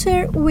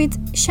encounter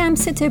with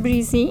Shams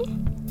Tabrizi,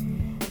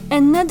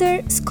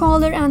 another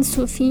scholar and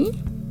Sufi,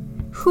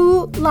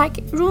 who,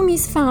 like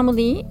Rumi's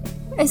family,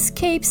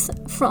 escapes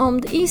from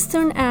the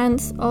eastern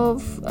ends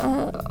of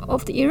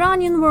the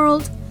Iranian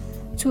world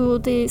to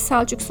the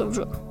Seljuks of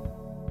Rum.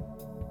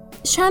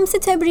 Shams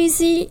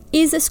Tabrizi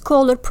is a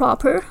scholar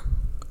proper.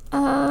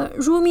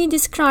 Rumi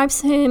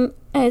describes him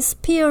as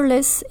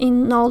peerless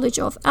in knowledge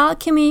of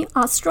alchemy,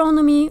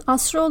 astronomy,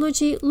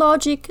 astrology,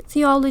 logic,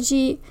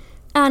 theology,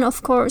 and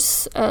of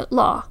course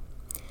law.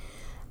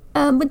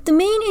 But the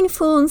main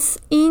influence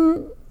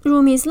in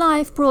Rumi's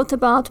life brought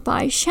about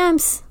by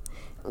Shams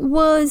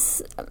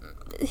was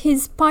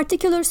his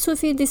particular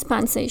Sufi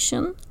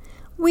dispensation,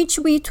 which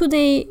we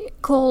today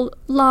call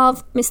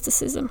love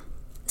mysticism.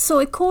 So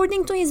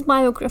according to his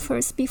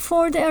biographers,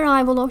 before the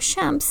arrival of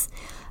Shams,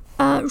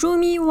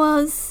 Rumi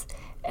was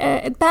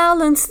a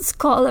balanced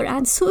scholar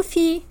and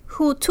Sufi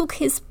who took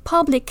his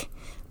public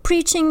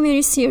preaching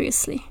very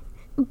seriously.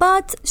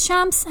 But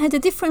Shams had a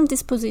different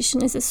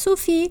disposition as a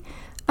Sufi,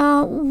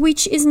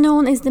 which is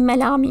known as the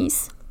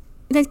Melamis,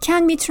 that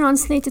can be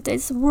translated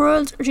as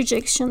world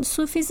rejection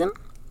Sufism.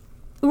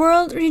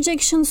 World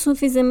rejection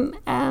Sufism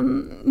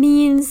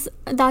means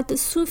that the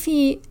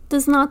Sufi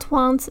does not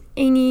want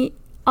any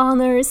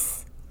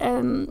honors,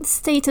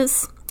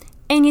 status,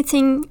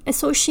 anything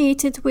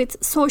associated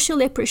with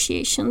social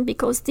appreciation,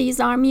 because these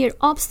are mere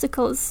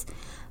obstacles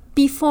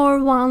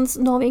before one's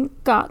knowing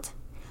God.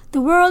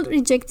 The world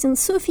rejecting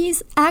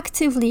Sufis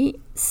actively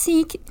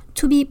seek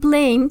to be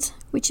blamed,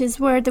 which is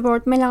where the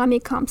word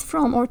melami comes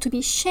from, or to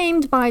be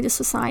shamed by the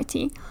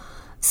society,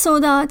 so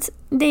that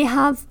they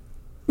have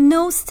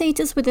no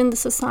status within the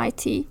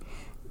society,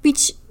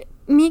 which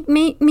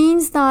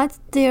means that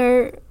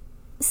their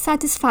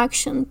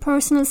satisfaction,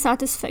 personal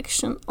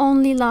satisfaction,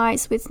 only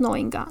lies with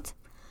knowing God.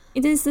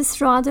 It is this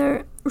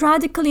rather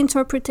radical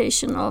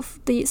interpretation of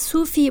the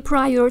Sufi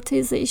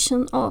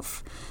prioritization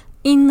of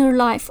inner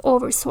life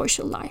over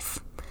social life.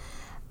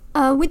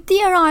 With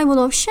the arrival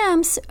of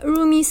Shams,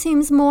 Rumi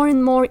seems more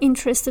and more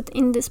interested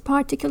in this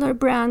particular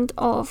brand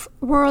of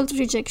world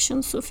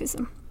rejection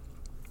Sufism.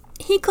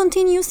 He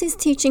continues his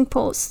teaching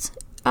post,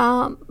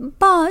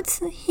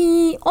 but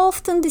he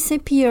often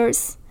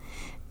disappears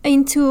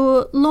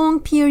into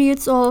long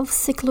periods of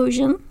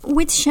seclusion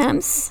with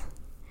Shams.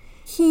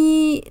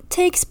 He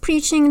takes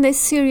preaching less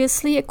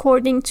seriously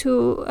according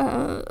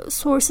to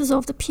sources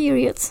of the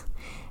period,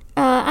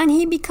 and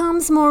he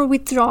becomes more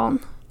withdrawn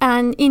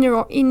and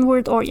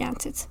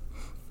inward-oriented.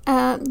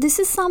 This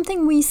is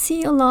something we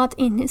see a lot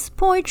in his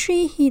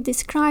poetry. He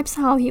describes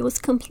how he was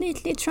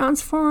completely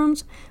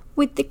transformed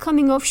with the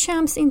coming of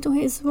Shams into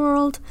his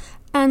world,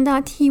 and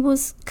that he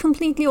was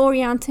completely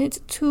oriented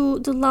to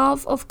the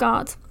love of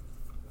God.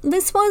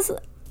 This was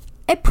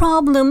a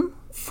problem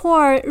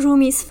for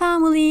Rumi's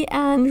family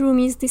and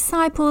Rumi's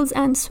disciples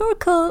and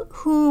circle,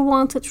 who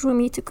wanted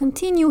Rumi to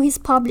continue his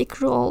public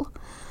role.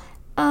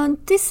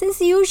 This is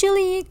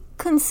usually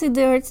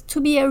considered to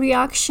be a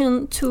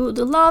reaction to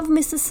the love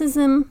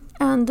mysticism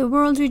and the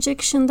world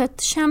rejection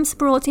that Shams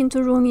brought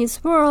into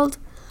Rumi's world.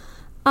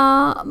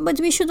 But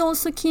we should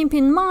also keep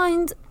in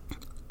mind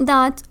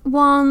that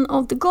one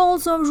of the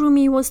goals of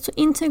Rumi was to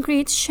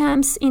integrate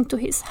Shams into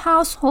his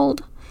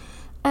household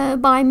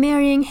by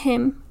marrying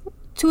him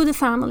to the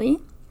family,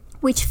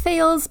 which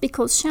fails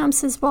because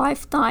Shams's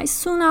wife dies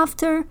soon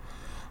after.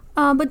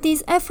 But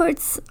these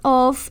efforts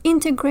of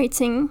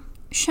integrating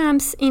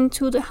Shams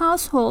into the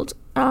household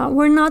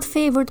were not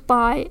favored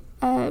by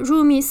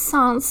Rumi's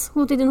sons,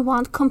 who didn't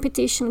want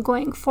competition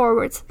going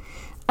forward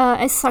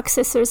as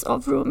successors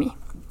of Rumi.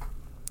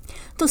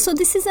 So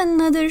this is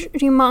another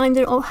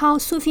reminder of how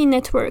Sufi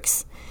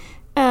networks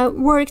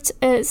worked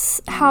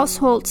as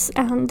households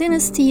and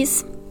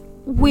dynasties,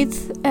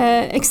 with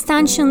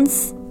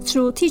extensions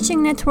through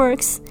teaching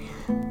networks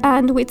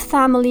and with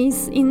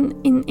families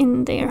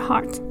in their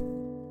heart.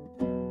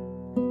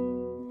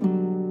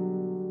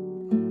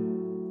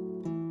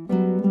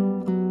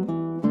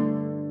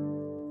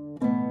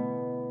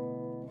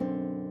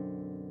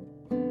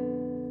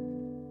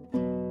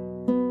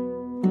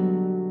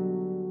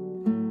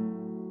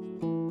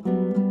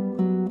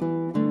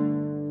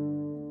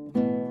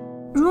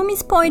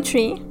 Rumi's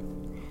poetry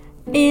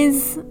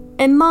is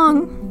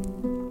among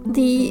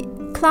the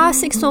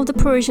classics of the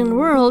Persian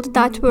world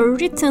that were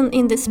written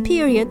in this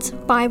period,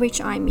 by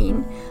which I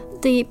mean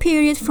the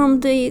period from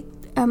the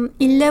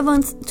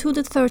 11th to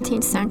the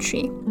 13th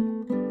century.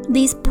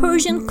 These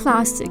Persian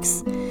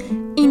classics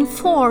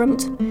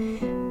informed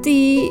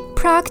the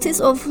practice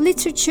of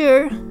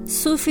literature,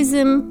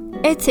 Sufism,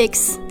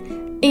 ethics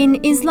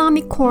in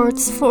Islamic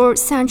courts for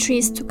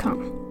centuries to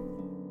come.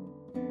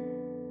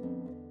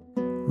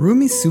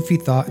 Rumi's Sufi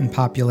thought and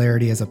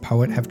popularity as a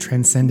poet have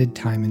transcended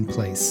time and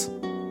place.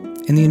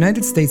 In the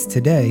United States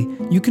today,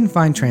 you can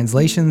find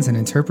translations and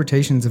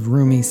interpretations of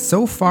Rumi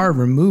so far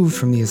removed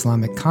from the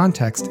Islamic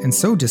context and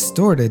so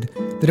distorted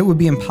that it would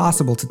be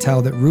impossible to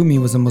tell that Rumi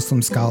was a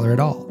Muslim scholar at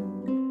all.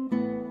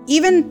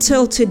 Even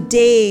till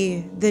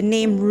today, the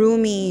name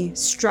Rumi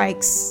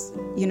strikes,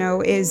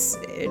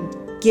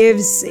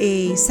 gives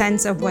a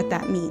sense of what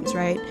that means,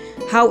 right?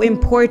 How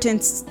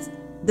important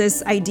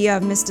this idea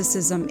of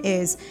mysticism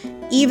is,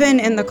 even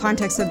in the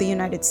context of the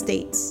United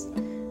States.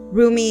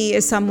 Rumi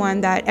is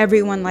someone that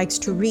everyone likes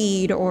to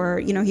read, or,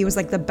 he was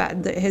like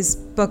his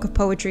book of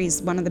poetry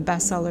is one of the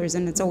bestsellers,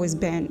 and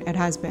it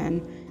has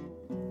been.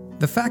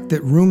 The fact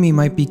that Rumi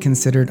might be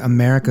considered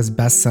America's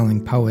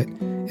best-selling poet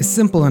is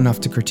simple enough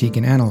to critique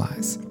and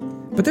analyze.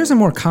 But there's a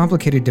more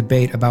complicated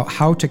debate about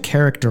how to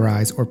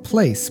characterize or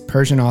place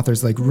Persian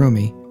authors like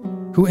Rumi,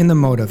 who in the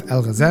mode of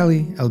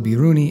Al-Ghazali,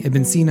 Al-Biruni,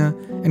 Ibn Sina,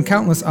 and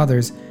countless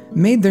others,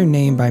 made their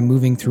name by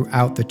moving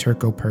throughout the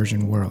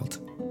Turco-Persian world.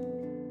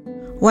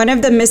 One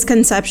of the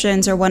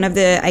misconceptions, or one of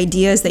the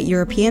ideas that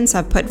Europeans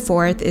have put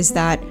forth, is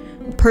that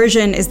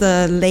Persian is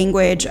the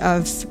language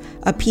of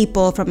a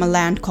people from a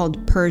land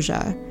called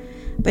Persia.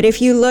 But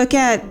if you look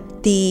at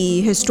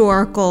the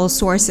historical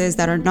sources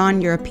that are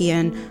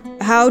non-European,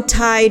 how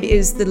tied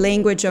is the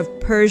language of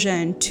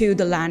Persian to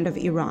the land of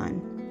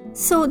Iran?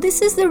 So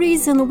this is the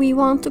reason we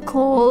want to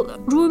call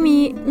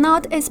Rumi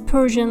not as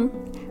Persian,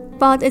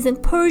 but as a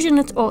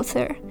Persianate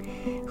author,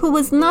 who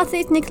was not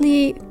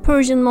ethnically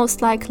Persian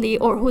most likely,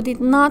 or who did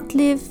not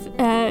live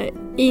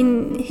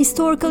in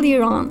historical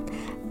Iran,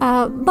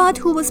 but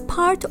who was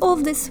part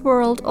of this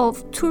world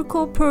of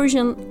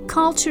Turco-Persian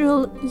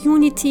cultural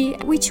unity,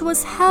 which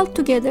was held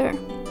together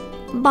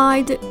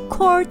by the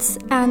courts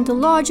and the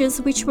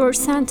lodges, which were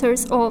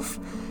centers of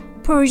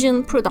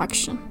Persian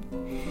production.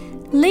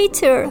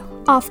 Later,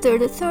 after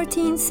the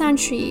 13th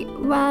century,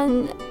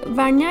 when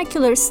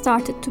vernacular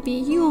started to be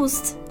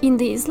used in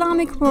the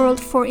Islamic world,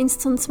 for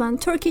instance, when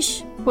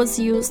Turkish was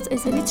used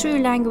as a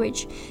literary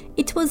language,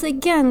 it was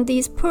again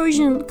these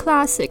Persian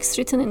classics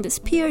written in this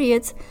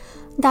period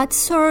that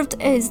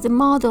served as the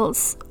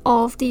models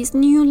of these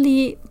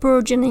newly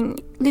burgeoning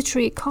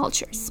literary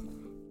cultures.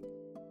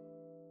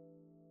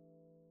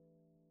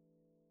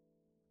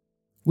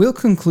 We'll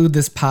conclude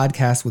this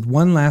podcast with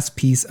one last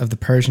piece of the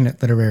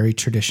Persianate literary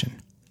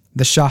tradition,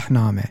 the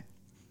Shahnameh.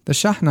 The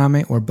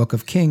Shahnameh, or Book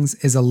of Kings,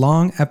 is a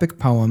long epic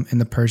poem in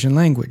the Persian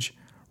language,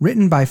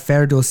 written by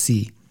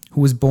Ferdowsi,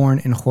 who was born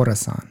in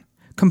Khorasan.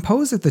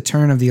 Composed at the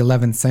turn of the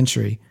 11th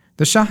century,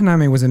 the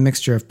Shahnameh was a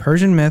mixture of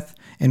Persian myth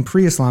and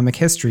pre-Islamic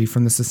history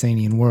from the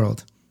Sasanian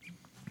world.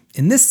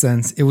 In this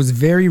sense, it was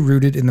very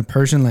rooted in the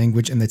Persian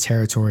language and the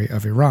territory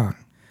of Iran.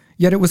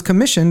 Yet it was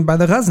commissioned by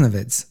the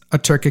Ghaznavids, a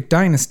Turkic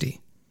dynasty.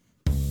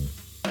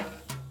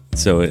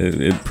 So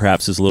it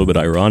perhaps is a little bit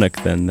ironic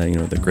then,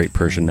 the great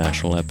Persian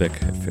national epic,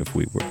 if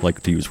we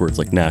like to use words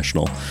like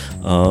national.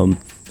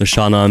 The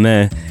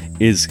Shahnameh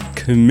is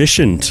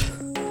commissioned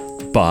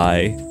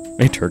by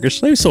a Turkish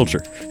slave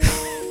soldier,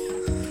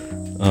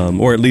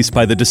 or at least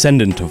by the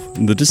descendant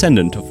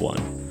of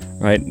one,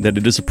 right? That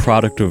it is a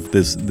product of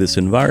this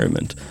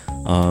environment,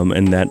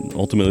 and that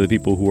ultimately the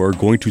people who are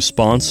going to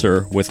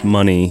sponsor with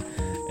money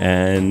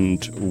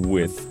and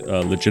with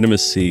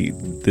legitimacy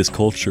this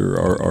culture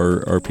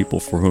are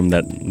people for whom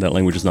that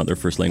language is not their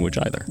first language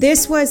either.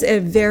 This was a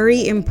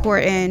very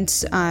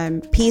important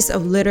piece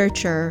of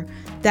literature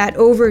that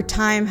over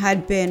time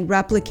had been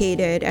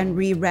replicated and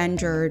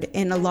re-rendered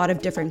in a lot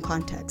of different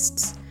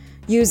contexts,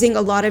 using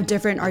a lot of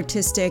different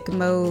artistic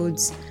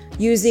modes,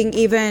 using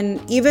even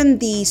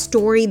the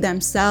story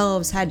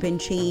themselves had been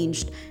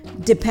changed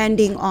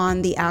depending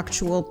on the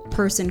actual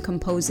person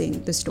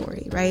composing the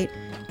story, right?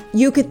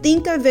 You could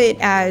think of it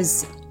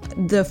as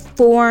the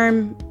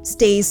form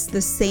stays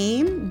the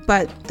same,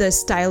 but the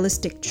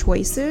stylistic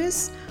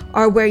choices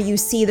are where you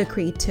see the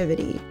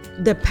creativity.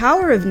 The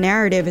power of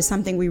narrative is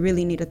something we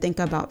really need to think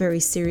about very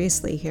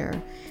seriously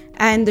here.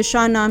 And the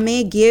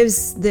Shahnameh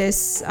gives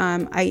this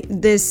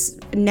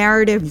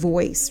narrative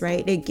voice,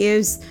 right? It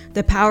gives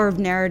the power of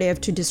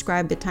narrative to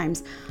describe the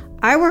times.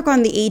 I work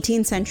on the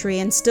 18th century,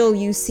 and still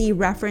you see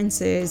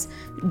references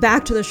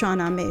back to the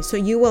Shahnameh. So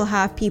you will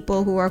have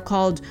people who are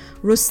called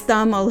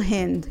Rustam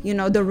al-Hind,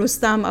 the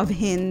Rustam of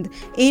Hind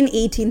in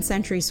 18th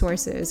century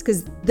sources,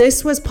 because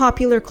this was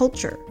popular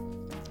culture.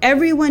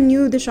 Everyone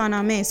knew the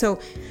Shahnameh. So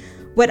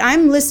what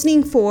I'm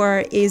listening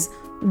for is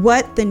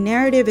what the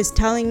narrative is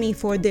telling me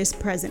for this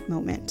present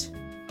moment.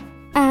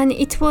 And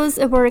it was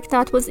a work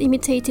that was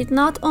imitated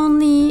not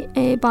only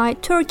by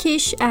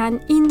Turkish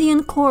and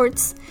Indian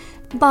courts,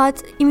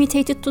 but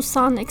imitated to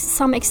some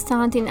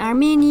extent in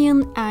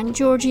Armenian and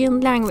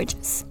Georgian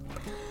languages,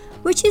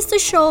 which is to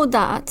show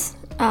that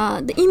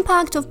the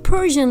impact of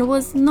Persian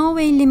was no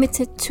way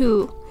limited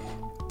to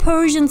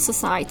Persian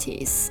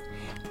societies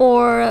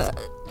or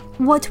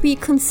what we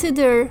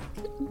consider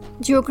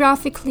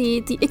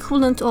geographically the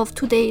equivalent of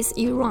today's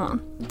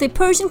Iran. The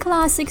Persian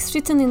classics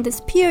written in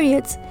this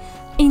period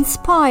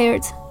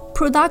inspired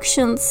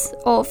productions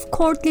of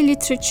courtly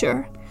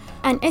literature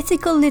and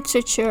ethical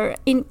literature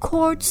in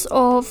courts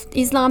of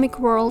the Islamic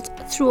world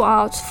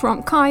throughout,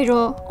 from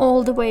Cairo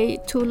all the way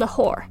to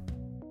Lahore.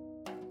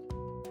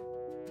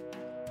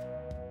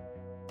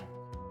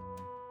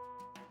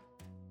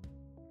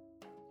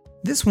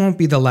 This won't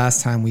be the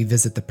last time we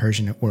visit the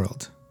Persianate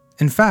world.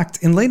 In fact,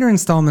 in later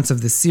installments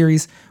of this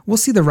series, we'll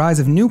see the rise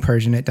of new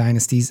Persianate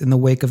dynasties in the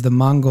wake of the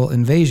Mongol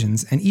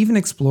invasions and even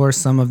explore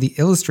some of the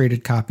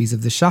illustrated copies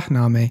of the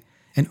Shahnameh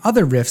and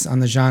other riffs on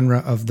the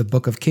genre of the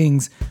Book of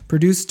Kings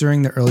produced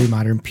during the early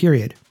modern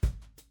period.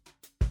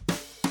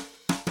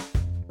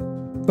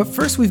 But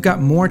first, we've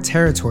got more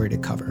territory to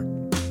cover.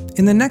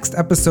 In the next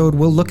episode,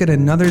 we'll look at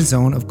another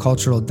zone of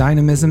cultural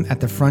dynamism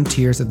at the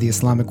frontiers of the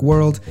Islamic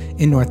world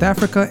in North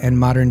Africa and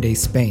modern-day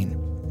Spain.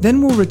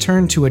 Then we'll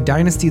return to a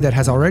dynasty that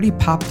has already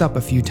popped up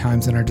a few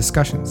times in our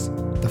discussions,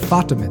 the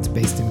Fatimids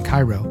based in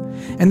Cairo,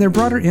 and their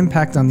broader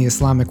impact on the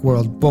Islamic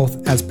world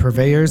both as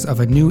purveyors of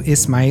a new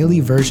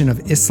Ismaili version of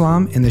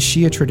Islam in the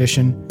Shia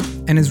tradition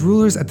and as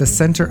rulers at the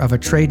center of a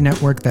trade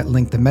network that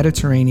linked the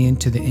Mediterranean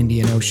to the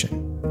Indian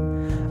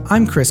Ocean.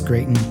 I'm Chris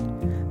Gratton.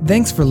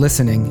 Thanks for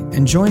listening,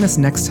 and join us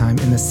next time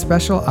in the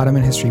special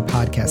Ottoman History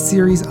podcast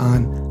series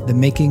on the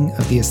making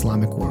of the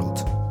Islamic world.